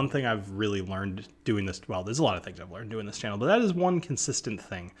 That's the one thing I've really learned doing this. Well, there's a lot of things I've learned doing this channel, but that is one consistent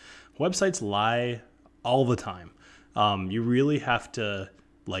thing. Websites lie all the time. You really have to,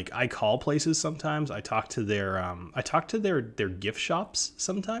 like, I call places sometimes. I talk to their gift shops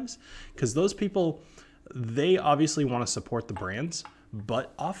sometimes, because those people, they obviously want to support the brands,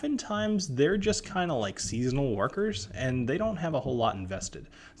 but oftentimes they're just kind of like seasonal workers and they don't have a whole lot invested.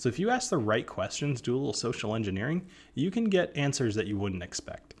 So if you ask the right questions, do a little social engineering, you can get answers that you wouldn't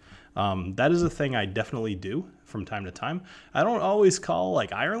expect. That is a thing I definitely do from time to time. I don't always call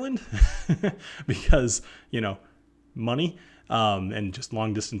like Ireland because, you know, money, and just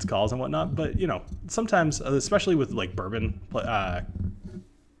long distance calls and whatnot. But, you know, sometimes, especially with like bourbon,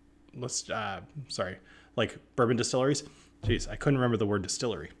 like bourbon distilleries. Jeez, I couldn't remember the word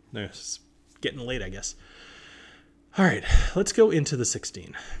distillery. It's getting late, I guess. All right, let's go into the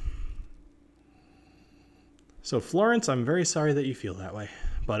 16. So Florence, I'm very sorry that you feel that way,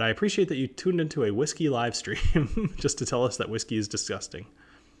 but I appreciate that you tuned into a whiskey live stream just to tell us that whiskey is disgusting.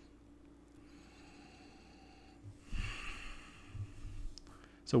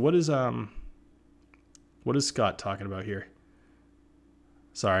 So what is Scott talking about here?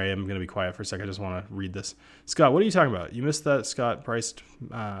 Sorry, I'm going to be quiet for a second. I just want to read this. Scott, what are you talking about? You missed that Scott priced,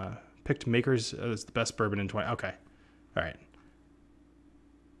 picked Makers as the best bourbon in 20. Okay. All right.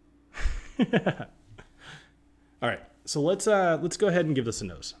 All right. So let's go ahead and give this a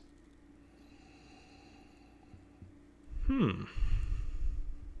nose.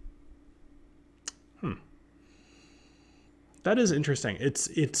 That is interesting.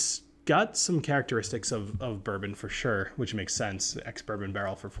 It's got some characteristics of bourbon for sure, which makes sense. Ex-bourbon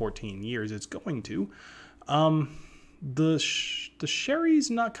barrel for 14 years, it's going to. The sherry's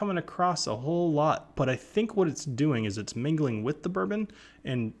not coming across a whole lot, but I think what it's doing is it's mingling with the bourbon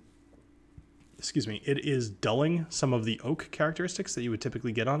and, excuse me, it is dulling some of the oak characteristics that you would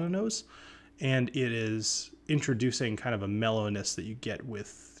typically get on a nose, and it is introducing kind of a mellowness that you get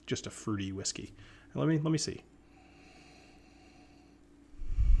with just a fruity whiskey. Let me see.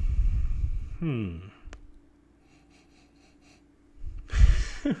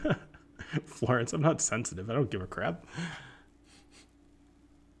 Florence, I'm not sensitive. I don't give a crap.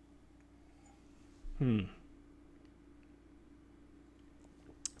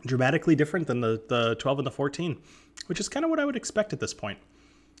 Dramatically different than the 12 and the 14, which is kind of what I would expect at this point.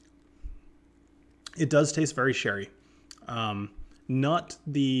 It does taste very sherry. Not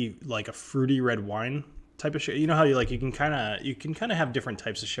the, like, a fruity red wine type of sherry. You know how you can kind of have different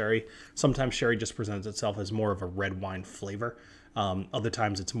types of sherry. Sometimes sherry just presents itself as more of a red wine flavor. Other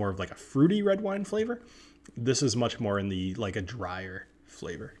times it's more of like a fruity red wine flavor. This is much more in the, like, a drier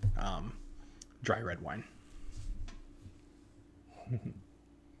flavor, dry red wine.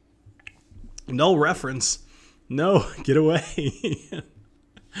 No reference. No, get away.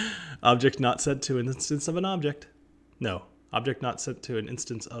 Object not set to an instance of an object. No, object not set to an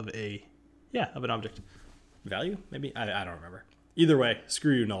instance of an object. Value, maybe? I don't remember. Either way,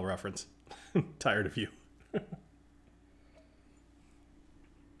 screw you, null reference. Tired of you.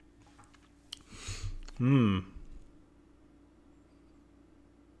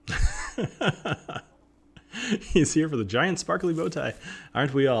 He's here for the giant sparkly bow tie.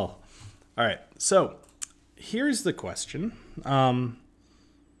 Aren't we all? All right, so here's the question.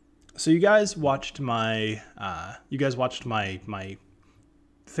 So you guys watched my my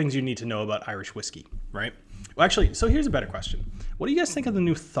things you need to know about Irish whiskey, right? Well, actually, so here's a better question. What do you guys think of the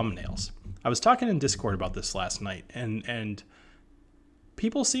new thumbnails? I was talking in Discord about this last night, and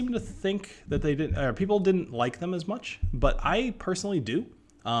people seem to think that people didn't like them as much, but I personally do.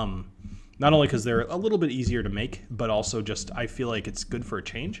 Not only because they're a little bit easier to make, but also just I feel like it's good for a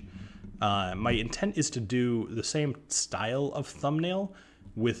change. My intent is to do the same style of thumbnail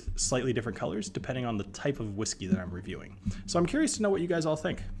with slightly different colors depending on the type of whiskey that I'm reviewing. So I'm curious to know what you guys all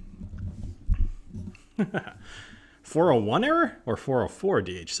think. 401 error or 404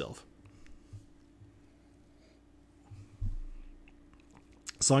 DH Silv?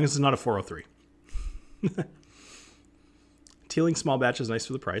 As long as it's not a 403. Teeling small batch is nice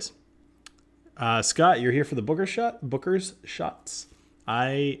for the price. Scott, you're here for the Booker's shots.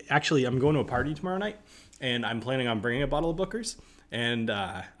 I'm going to a party tomorrow night, and I'm planning on bringing a bottle of Booker's. And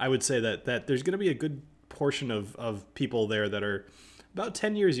I would say that there's going to be a good portion of people there that are about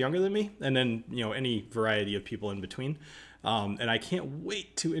 10 years younger than me, and then any variety of people in between. And I can't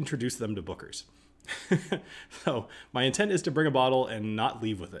wait to introduce them to Booker's. So my intent is to bring a bottle and not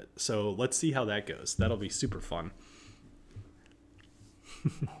leave with it. So let's see how that goes. That'll be super fun.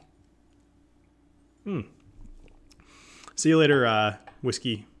 See you later,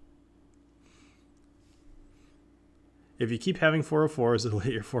 Whiskey. If you keep having 404s, it'll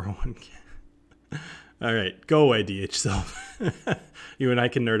hit your 401. All right, go away, DH Self. You and I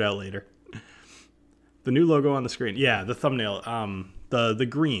can nerd out later. The new logo on the screen. Yeah, the thumbnail. The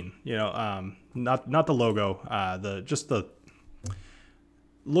green. Not the logo. Just the.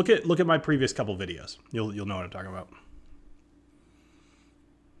 Look at my previous couple videos. You'll know what I'm talking about.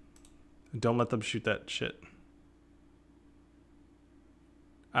 Don't let them shoot that shit.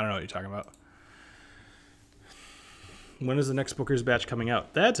 I don't know what you're talking about. When is the next Booker's batch coming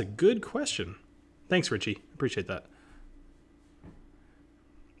out? That's a good question. Thanks, Richie. Appreciate that.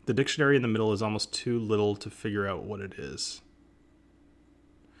 The dictionary in the middle is almost too little to figure out what it is.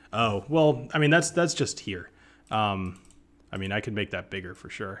 Oh, well, I mean, that's just here. I mean, I could make that bigger for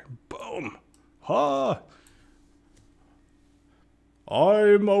sure. Boom. Ha!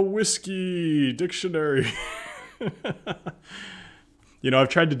 I'm a whiskey dictionary. I've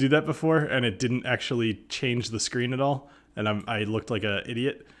tried to do that before, and it didn't actually change the screen at all, and I looked like an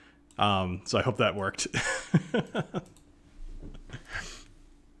idiot. So I hope that worked.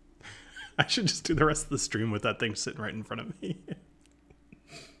 I should just do the rest of the stream with that thing sitting right in front of me.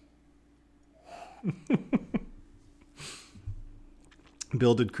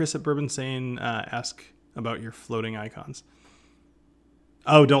 Bill, did Chris at Bourbon Sane ask about your floating icons?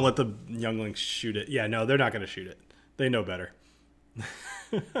 Oh, don't let the younglings shoot it. Yeah, no, they're not going to shoot it. They know better.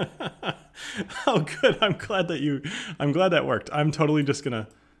 Oh, good. I'm glad that worked. I'm totally just going to...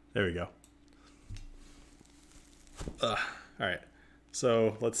 There we go. All right.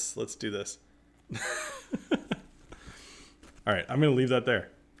 So let's do this. All right. I'm going to leave that there.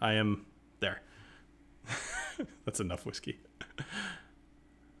 I am there. That's enough whiskey.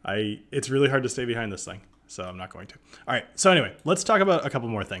 It's really hard to stay behind this thing, so I'm not going to. All right. So anyway, let's talk about a couple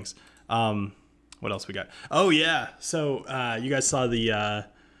more things. What else we got? Oh yeah. So you guys saw the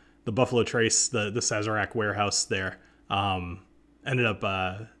Buffalo Trace, the Sazerac warehouse there. Ended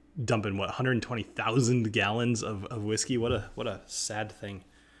up dumping 120,000 gallons of whiskey. What a sad thing.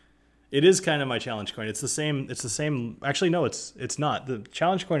 It is kind of my challenge coin. It's the same. Actually, no, it's not. The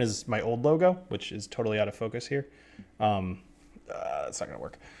challenge coin is my old logo, which is totally out of focus here. It's not gonna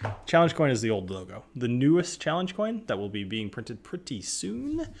work. Challenge coin is the old logo. The newest challenge coin that will be being printed pretty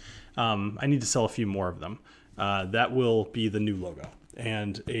soon. I need to sell a few more of them. That will be the new logo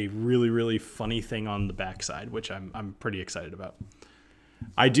and a really, really funny thing on the backside, which I'm pretty excited about.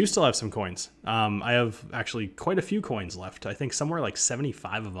 I do still have some coins. I have actually quite a few coins left. I think somewhere like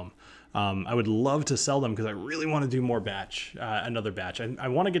 75 of them. I would love to sell them because I really want to do more batch, another batch. I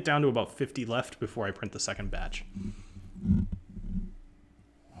want to get down to about 50 left before I print the second batch.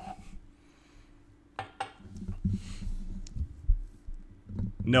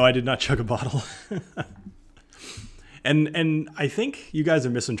 No, I did not chug a bottle. And I think you guys are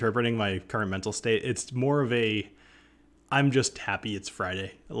misinterpreting my current mental state. It's more of I'm just happy it's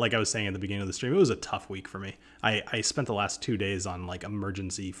Friday. Like I was saying at the beginning of the stream, it was a tough week for me. I spent the last 2 days on like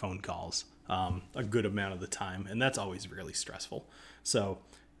emergency phone calls, a good amount of the time, and that's always really stressful. So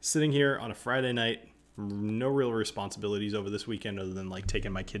sitting here on a Friday night, no real responsibilities over this weekend other than like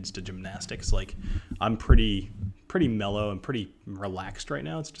taking my kids to gymnastics. Like I'm pretty mellow and pretty relaxed right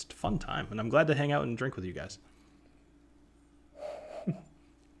now. It's just a fun time, and I'm glad to hang out and drink with you guys.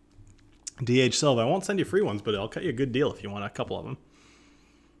 DH Silv, I won't send you free ones, but I'll cut you a good deal if you want a couple of them.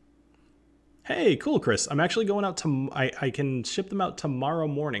 Hey, cool, Chris. I'm actually going out to... I can ship them out tomorrow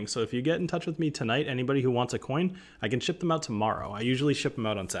morning, so if you get in touch with me tonight, anybody who wants a coin, I can ship them out tomorrow. I usually ship them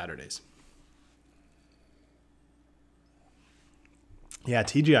out on Saturdays. Yeah,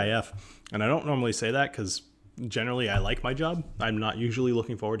 TGIF. And I don't normally say that because generally I like my job. I'm not usually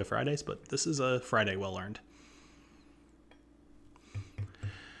looking forward to Fridays, but this is a Friday well earned.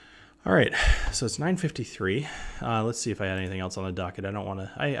 All right, so it's 9:53. Let's see if I had anything else on the docket. I don't want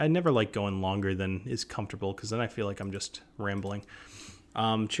to. I never like going longer than is comfortable because then I feel like I'm just rambling.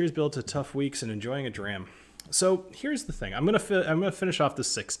 Cheers, Bill, to tough weeks and enjoying a dram. So here's the thing. I'm gonna finish off the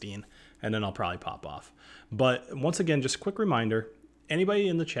 16, and then I'll probably pop off. But once again, just a quick reminder: anybody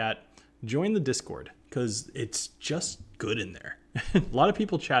in the chat, join the Discord because it's just good in there. A lot of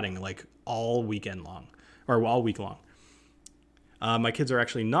people chatting like all weekend long or all week long. My kids are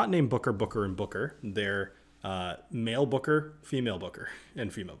actually not named Booker, Booker, and Booker. They're male Booker, and female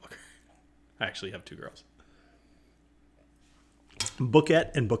Booker. I actually have 2 girls.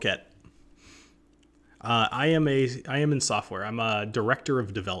 Bookette and Bookette. I am in software. I'm a director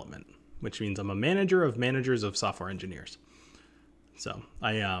of development, which means I'm a manager of managers of software engineers. So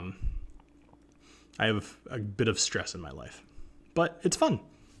I have a bit of stress in my life, but it's fun.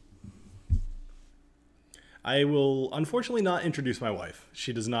 I will unfortunately not introduce my wife.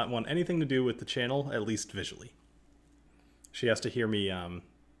 She does not want anything to do with the channel, at least visually. She has to hear me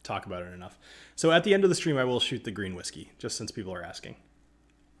talk about it enough. So at the end of the stream, I will shoot the green whiskey, just since people are asking.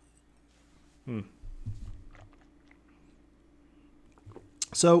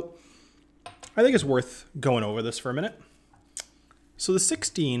 So I think it's worth going over this for a minute. So the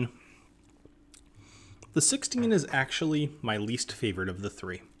 16 is actually my least favorite of the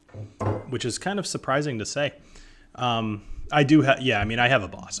 3. Which is kind of surprising to say. I do have, I mean, I have a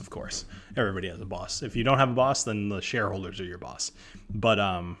boss, of course. Everybody has a boss. If you don't have a boss, then the shareholders are your boss. But,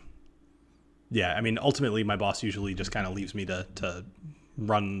 yeah, I mean, ultimately, my boss usually just kind of leaves me to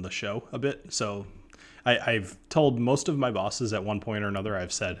run the show a bit. So I've told most of my bosses at one point or another,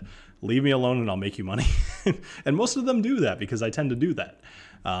 I've said, leave me alone and I'll make you money. And most of them do that because I tend to do that.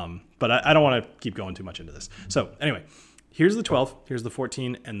 But I don't want to keep going too much into this. So anyway. Here's the 12, here's the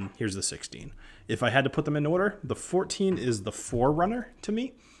 14, and here's the 16. If I had to put them in order, the 14 is the forerunner to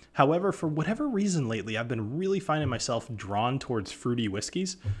me. However, for whatever reason lately, I've been really finding myself drawn towards fruity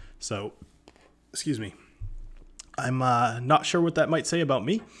whiskeys. So, excuse me. I'm not sure what that might say about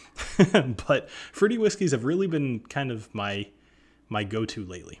me, but fruity whiskeys have really been kind of my go-to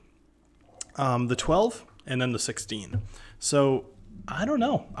lately. The 12 and then the 16. So I don't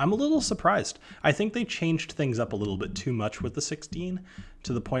know. I'm a little surprised. I think they changed things up a little bit too much with the 16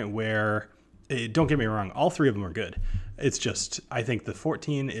 to the point where, don't get me wrong, all 3 of them are good. It's just, I think the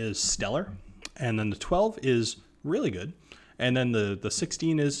 14 is stellar, and then the 12 is really good, and then the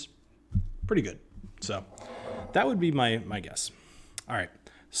 16 is pretty good. So that would be my guess. All right.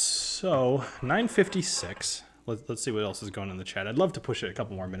 So 9:56. Let's see what else is going on in the chat. I'd love to push it a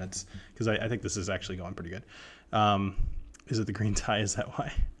couple more minutes because I think this is actually going pretty good. Is it the green tie? Is that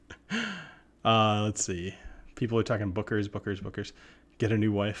why? Let's see. People are talking bookers. Get a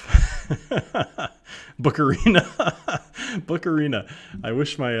new wife. Bookerina. Bookerina. I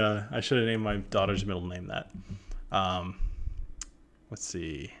wish I should have named my daughter's middle name that. Let's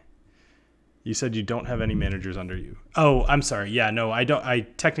see. You said you don't have any managers under you. Oh, I'm sorry. Yeah, no, I don't. I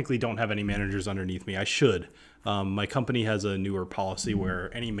technically don't have any managers underneath me. I should. My company has a newer policy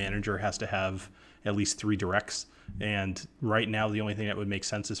where any manager has to have at least 3 directs. And right now, the only thing that would make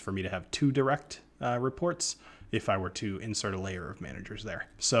sense is for me to have 2 direct reports if I were to insert a layer of managers there.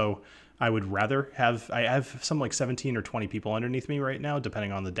 So I would rather have, I have some like 17 or 20 people underneath me right now,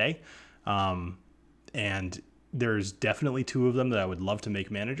 depending on the day. And there's definitely 2 of them that I would love to make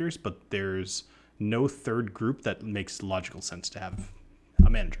managers, but there's no third group that makes logical sense to have a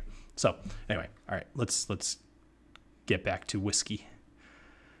manager. So anyway, all right, let's get back to whiskey.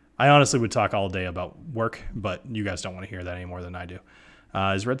 I honestly would talk all day about work, but you guys don't want to hear that any more than I do.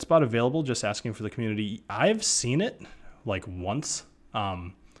 Is Red Spot available? Just asking for the community. I've seen it like once.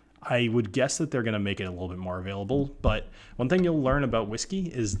 I would guess that they're going to make it a little bit more available. But one thing you'll learn about whiskey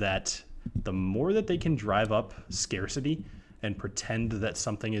is that the more that they can drive up scarcity and pretend that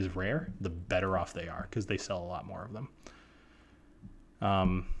something is rare, the better off they are because they sell a lot more of them.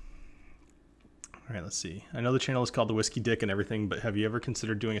 All right, let's see. I know the channel is called The Whiskey Dick and everything, but have you ever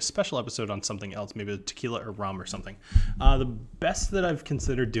considered doing a special episode on something else, maybe tequila or rum or something? The best that I've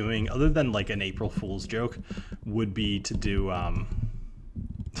considered doing, other than like an April Fool's joke, would be to do...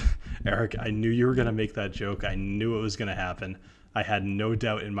 Eric, I knew you were going to make that joke. I knew it was going to happen. I had no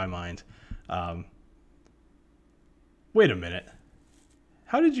doubt in my mind. Wait a minute.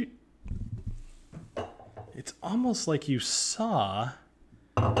 How did you... It's almost like you saw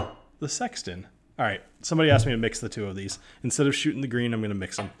the sexton. All right, somebody asked me to mix the 2 of these. Instead of shooting the green, I'm going to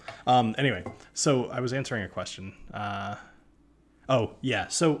mix them. Anyway, so I was answering a question. Oh, yeah.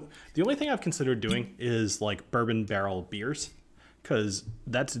 So the only thing I've considered doing is like bourbon barrel beers, because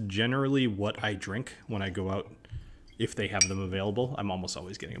that's generally what I drink when I go out if they have them available. I'm almost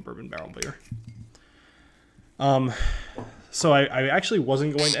always getting a bourbon barrel beer. So I actually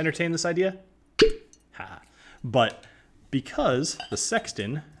wasn't going to entertain this idea, but because the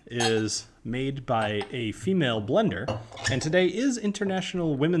Sexton is made by a female blender, and today is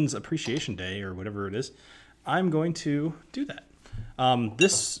International Women's Appreciation Day, or whatever it is, I'm going to do that.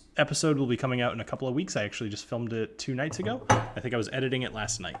 This episode will be coming out in a couple of weeks. I actually just filmed it 2 nights ago. I think I was editing it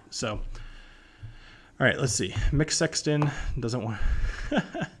last night. So, all right, let's see. Mick Sexton doesn't want...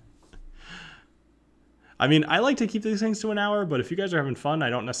 I mean, I like to keep these things to an hour, but if you guys are having fun,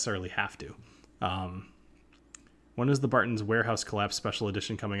 I don't necessarily have to. When is the Barton's Warehouse Collapse Special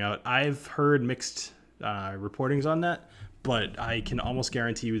Edition coming out? I've heard mixed reportings on that, but I can almost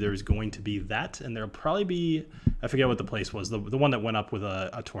guarantee you there's going to be that, and there'll probably be, I forget what the place was, the one that went up with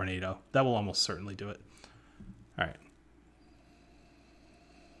a tornado. That will almost certainly do it. All right.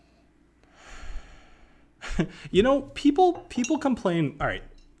 You know, people complain. All right.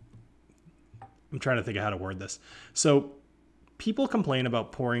 I'm trying to think of how to word this. So people complain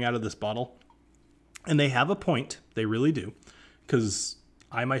about pouring out of this bottle, and they have a point. They really do, because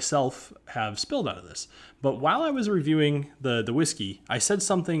I myself have spilled out of this. But while I was reviewing the whiskey, I said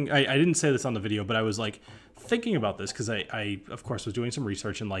something. I didn't say this on the video, but I was like thinking about this because I of course was doing some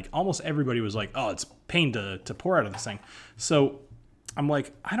research, and like almost everybody was like, oh, it's pain to pour out of this thing. So I'm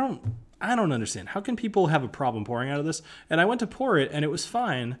like, I don't understand. How can people have a problem pouring out of this? And I went to pour it, and it was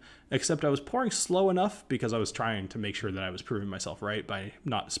fine, except I was pouring slow enough because I was trying to make sure that I was proving myself right by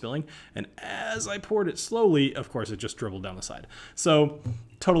not spilling. And as I poured it slowly, of course, it just dribbled down the side. So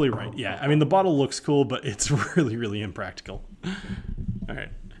totally right. Yeah, I mean, the bottle looks cool, but it's really, really impractical. All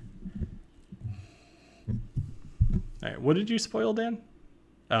right. All right, what did you spoil, Dan?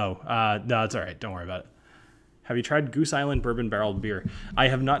 Oh, no, it's all right. Don't worry about it. Have you tried Goose Island Bourbon Barreled Beer? I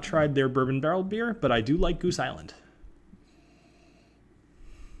have not tried their Bourbon Barreled Beer, but I do like Goose Island.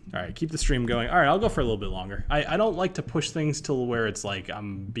 All right, keep the stream going. All right, I'll go for a little bit longer. I don't like to push things till where it's like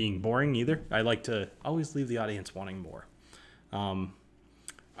I'm being boring either. I like to always leave the audience wanting more. All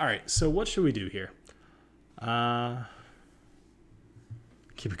right, so what should we do here?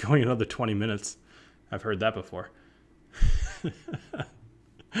 Keep it going another 20 minutes. I've heard that before.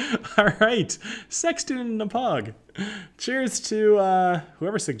 All right, Sexton and Napog. Cheers to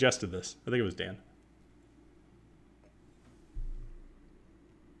whoever suggested this. I think it was Dan.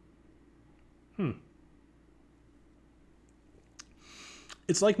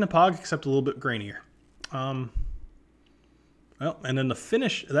 It's like Napog, except a little bit grainier. Well, and then the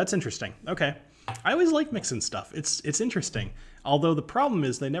finish, that's interesting. Okay. I always like mixing stuff. It's interesting. Although the problem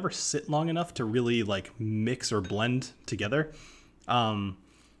is they never sit long enough to really like mix or blend together.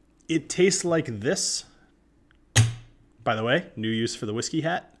 It tastes like this. By the way, new use for the whiskey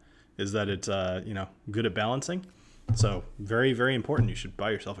hat is that it's you know, good at balancing. So very, very important. You should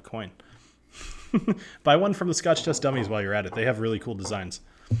buy yourself a coin. Buy one from the Scotch Test Dummies while you're at it. They have really cool designs.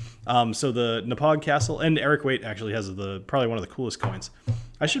 So the Napog Castle, and Eric Waite actually has probably one of the coolest coins.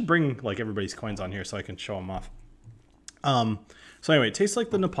 I should bring like everybody's coins on here so I can show them off. So anyway, it tastes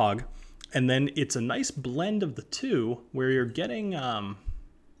like the Napog, and then it's a nice blend of the two where you're getting, hold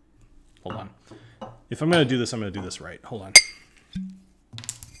on. If I'm going to do this, I'm going to do this right. Hold on.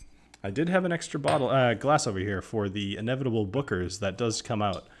 I did have an extra bottle, glass over here for the inevitable Bookers that does come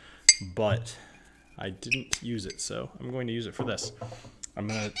out, but I didn't use it, so I'm going to use it for this. I'm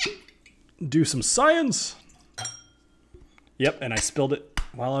going to do some science. Yep, and I spilled it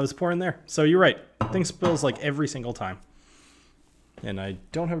while I was pouring there. So you're right. Thing spills like every single time. And I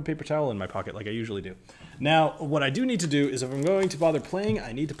don't have a paper towel in my pocket like I usually do. Now, what I do need to do is if I'm going to bother playing,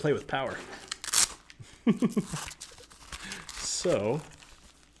 I need to play with power. So,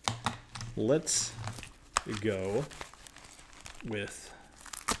 let's go with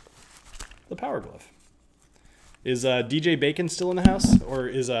the Power Glove. Is DJ Bacon still in the house? Or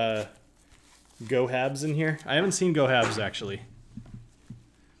is Go Habs in here? I haven't seen Go Habs, actually.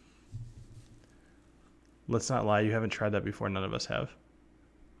 Let's not lie, you haven't tried that before. None of us have.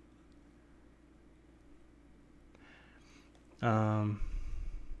 I'm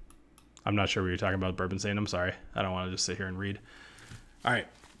not sure what you're talking about, Bourbon Saint. I'm sorry. I don't want to just sit here and read. All right.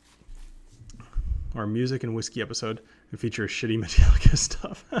 Our music and whiskey episode and feature shitty Metallica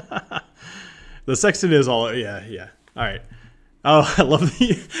stuff. The Sexton is all, yeah. All right. Oh, I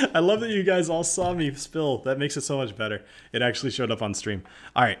love that you guys all saw me spill. That makes it so much better. It actually showed up on stream.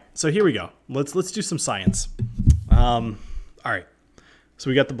 All right, so here we go. Let's do some science. All right. So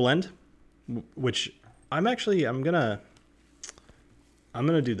we got the blend, which I'm gonna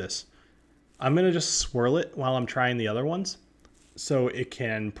do this. I'm gonna just swirl it while I'm trying the other ones. so it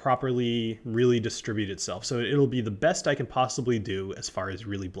can properly really distribute itself. So it'll be the best I can possibly do as far as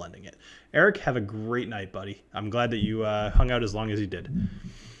really blending it. Eric, have a great night, buddy. I'm glad that you hung out as long as you did.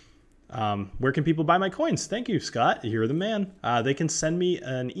 Where can people buy my coins? Thank you, Scott. You're the man. They can send me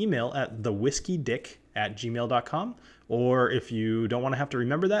an email at thewhiskeydick@gmail.com. Or if you don't want to have to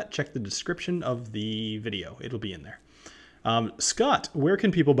remember that, check the description of the video. It'll be in there. Scott, where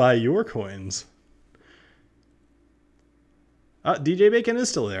can people buy your coins? DJ Bacon is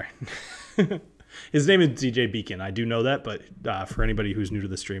still there. His name is DJ Beacon. I do know that, but for anybody who's new to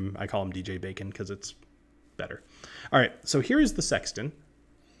the stream, I call him DJ Bacon because it's better. All right, so here is the sexton.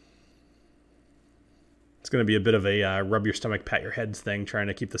 It's going to be a bit of a rub your stomach, pat your heads thing, trying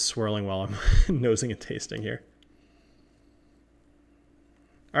to keep this swirling while I'm nosing and tasting here.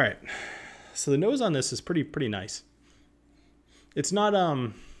 All right, so the nose on this is pretty nice. It's not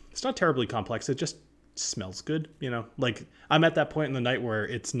terribly complex. It just smells good, you know. Like I'm at that point in the night where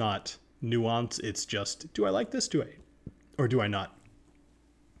it's not nuance. It's just, do I like this? Or do I not?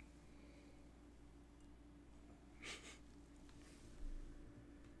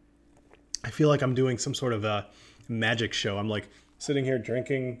 I feel like I'm doing some sort of a magic show. I'm like sitting here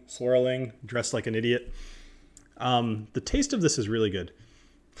drinking, swirling, dressed like an idiot. The taste of this is really good.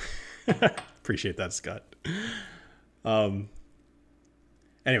 Appreciate that, Scott.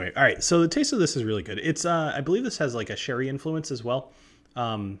 Anyway, all right. So the taste of this is really good. It's, I believe this has like a sherry influence as well.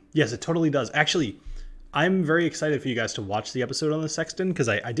 Yes, it totally does. Actually, I'm very excited for you guys to watch the episode on the Sexton because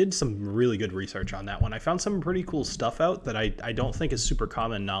I did some really good research on that one. I found some pretty cool stuff out that I don't think is super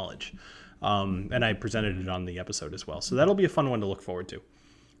common knowledge. And I presented it on the episode as well. So that'll be a fun one to look forward to.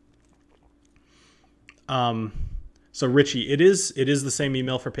 So Richie, it is the same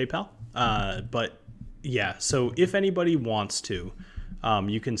email for PayPal. But yeah, so if anybody wants to,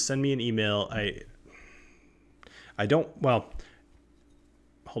 you can send me an email. Well,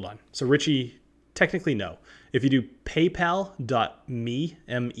 hold on. So Richie, technically no. If you do paypal.me,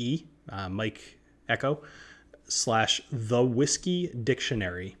 M-E, Mike Echo,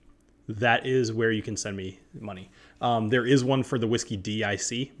 /thewhiskeydictionary, that is where you can send me money. There is one for the Whiskey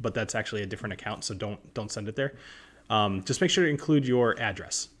DIC, but that's actually a different account, so don't send it there. Just make sure to include your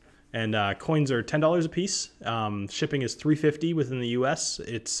address. And coins are $10 a piece. Shipping is $3.50 within the U.S.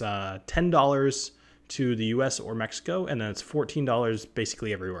 It's $10 to the U.S. or Mexico, and then it's $14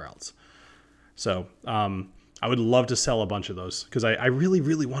 basically everywhere else. So I would love to sell a bunch of those because I really,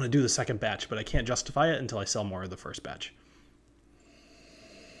 really want to do the second batch, but I can't justify it until I sell more of the first batch.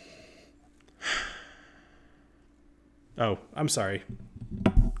 Oh, I'm sorry.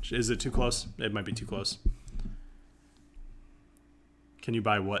 Is it too close? It might be too close. Can you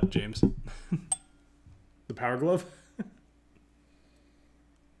buy what, James? The Power Glove?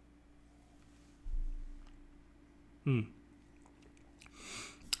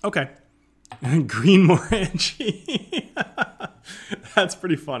 Okay. Green more edgy. That's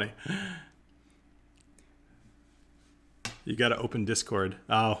pretty funny. You got to open Discord.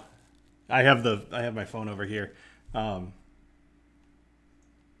 Oh, I have my phone over here.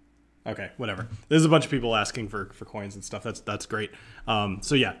 Okay, whatever. There's a bunch of people asking for coins and stuff. That's great.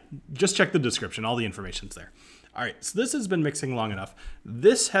 So yeah, just check the description. All the information's there. All right, so this has been mixing long enough.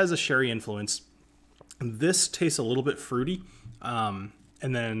 This has a sherry influence. This tastes a little bit fruity. And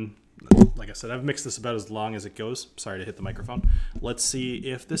then, like I said, I've mixed this about as long as it goes. Sorry to hit the microphone. Let's see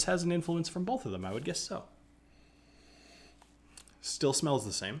if this has an influence from both of them. I would guess so. Still smells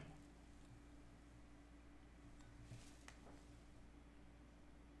the same.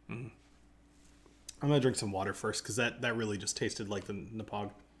 I'm going to drink some water first because that really just tasted like the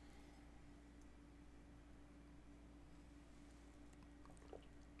Napog.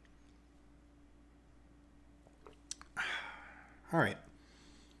 All right.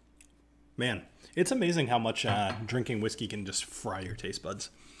 Man, it's amazing how much drinking whiskey can just fry your taste buds,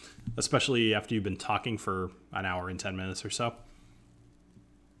 especially after you've been talking for an hour and 10 minutes or so.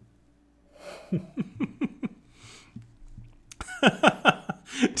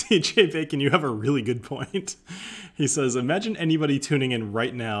 DJ Bacon, you have a really good point. He says, imagine anybody tuning in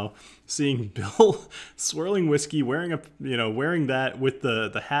right now seeing Bill swirling whiskey, wearing that with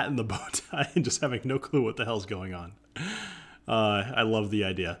the hat and the bow tie and just having no clue what the hell's going on. I love the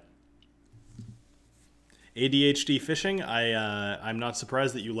idea. ADHD fishing, I'm not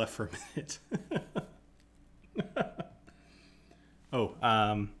surprised that you left for a minute.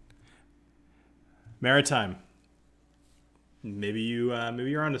 Oh, Maritime. Maybe you're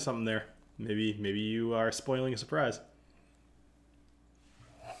onto something there. Maybe you are spoiling a surprise.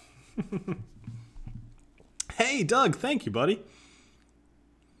 Hey, Doug, thank you, buddy.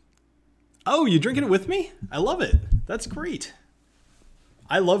 Oh, you drinking it with me? I love it. That's great.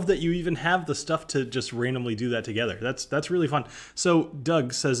 I love that you even have the stuff to just randomly do that together. That's really fun. So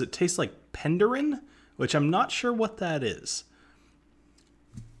Doug says it tastes like Penderin, which I'm not sure what that is.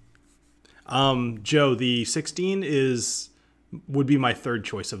 Joe, the 16 would be my third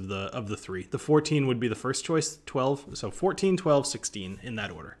choice of the three. The 14 would be the first choice, 12. So 14, 12, 16 in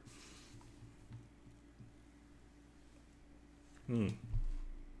that order.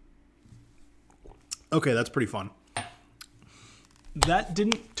 Okay, that's pretty fun. That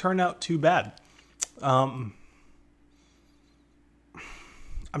didn't turn out too bad. I'm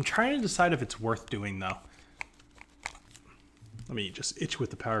trying to decide if it's worth doing though. Let me just itch with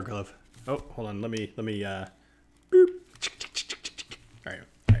the power glove. Oh, hold on. Let me boop. All right.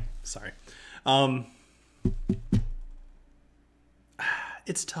 Sorry.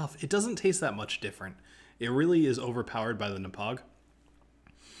 It's tough. It doesn't taste that much different. It really is overpowered by the Napog.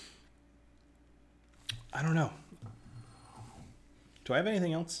 I don't know. Do I have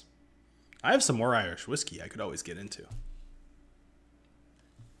anything else? I have some more Irish whiskey I could always get into.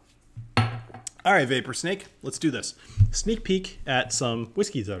 All right, Vapor Snake, let's do this. Sneak peek at some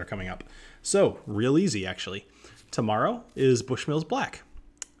whiskeys that are coming up. So, real easy, actually. Tomorrow is Bushmills Black.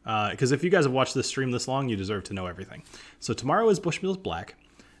 Because if you guys have watched this stream this long, you deserve to know everything. So tomorrow is Bushmills Black.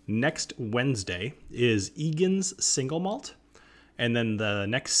 Next Wednesday is Egan's Single Malt. And then the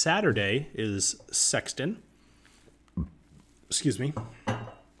next Saturday is Sexton. Excuse me.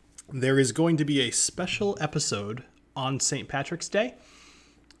 There is going to be a special episode on St. Patrick's Day,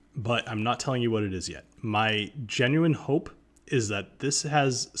 but I'm not telling you what it is yet. My genuine hope is that this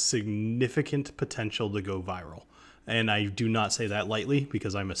has significant potential to go viral. And I do not say that lightly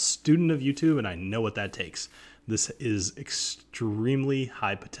because I'm a student of YouTube and I know what that takes. This is extremely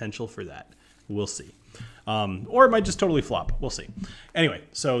high potential for that. We'll see. Or it might just totally flop. We'll see. Anyway,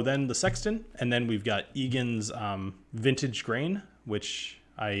 so then the Sexton, and then we've got Egan's Vintage Grain, which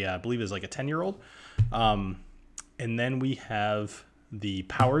I believe is like a 10-year-old. And then we have the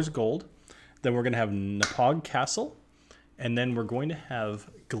Powers Gold. Then we're going to have Napog Castle. And then we're going to have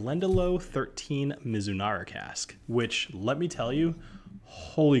Glendalough 13 Mizunara Cask, which, let me tell you,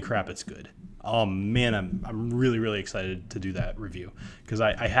 holy crap, it's good. Oh, man, I'm really, really excited to do that review. Because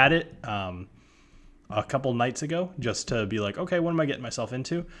I had it a couple nights ago just to be like, okay, what am I getting myself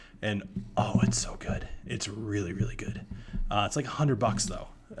into? And, oh, it's so good. It's really, really good. It's like $100 though,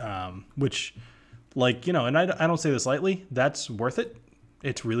 which, like, you know, and I don't say this lightly. That's worth it.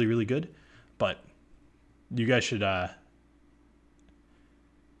 It's really, really good. But you guys should...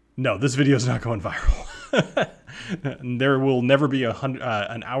 No, this video is not going viral. There will never be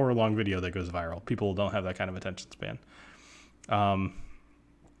an hour-long video that goes viral. People don't have that kind of attention span.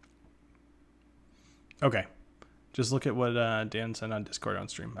 Okay. Just look at what Dan sent on Discord on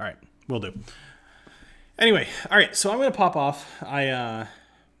stream. All right, will do. Anyway, all right, so I'm going to pop off. I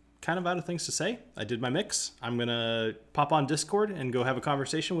kind of out of things to say. I did my mix. I'm going to pop on Discord and go have a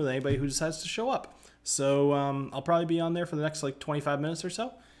conversation with anybody who decides to show up. So I'll probably be on there for the next like 25 minutes or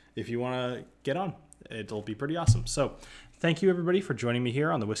so. If you want to get on, it'll be pretty awesome. So thank you, everybody, for joining me here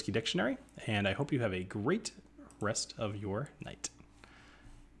on the Whiskey Dictionary, and I hope you have a great rest of your night.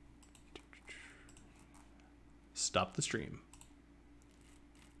 Stop the stream.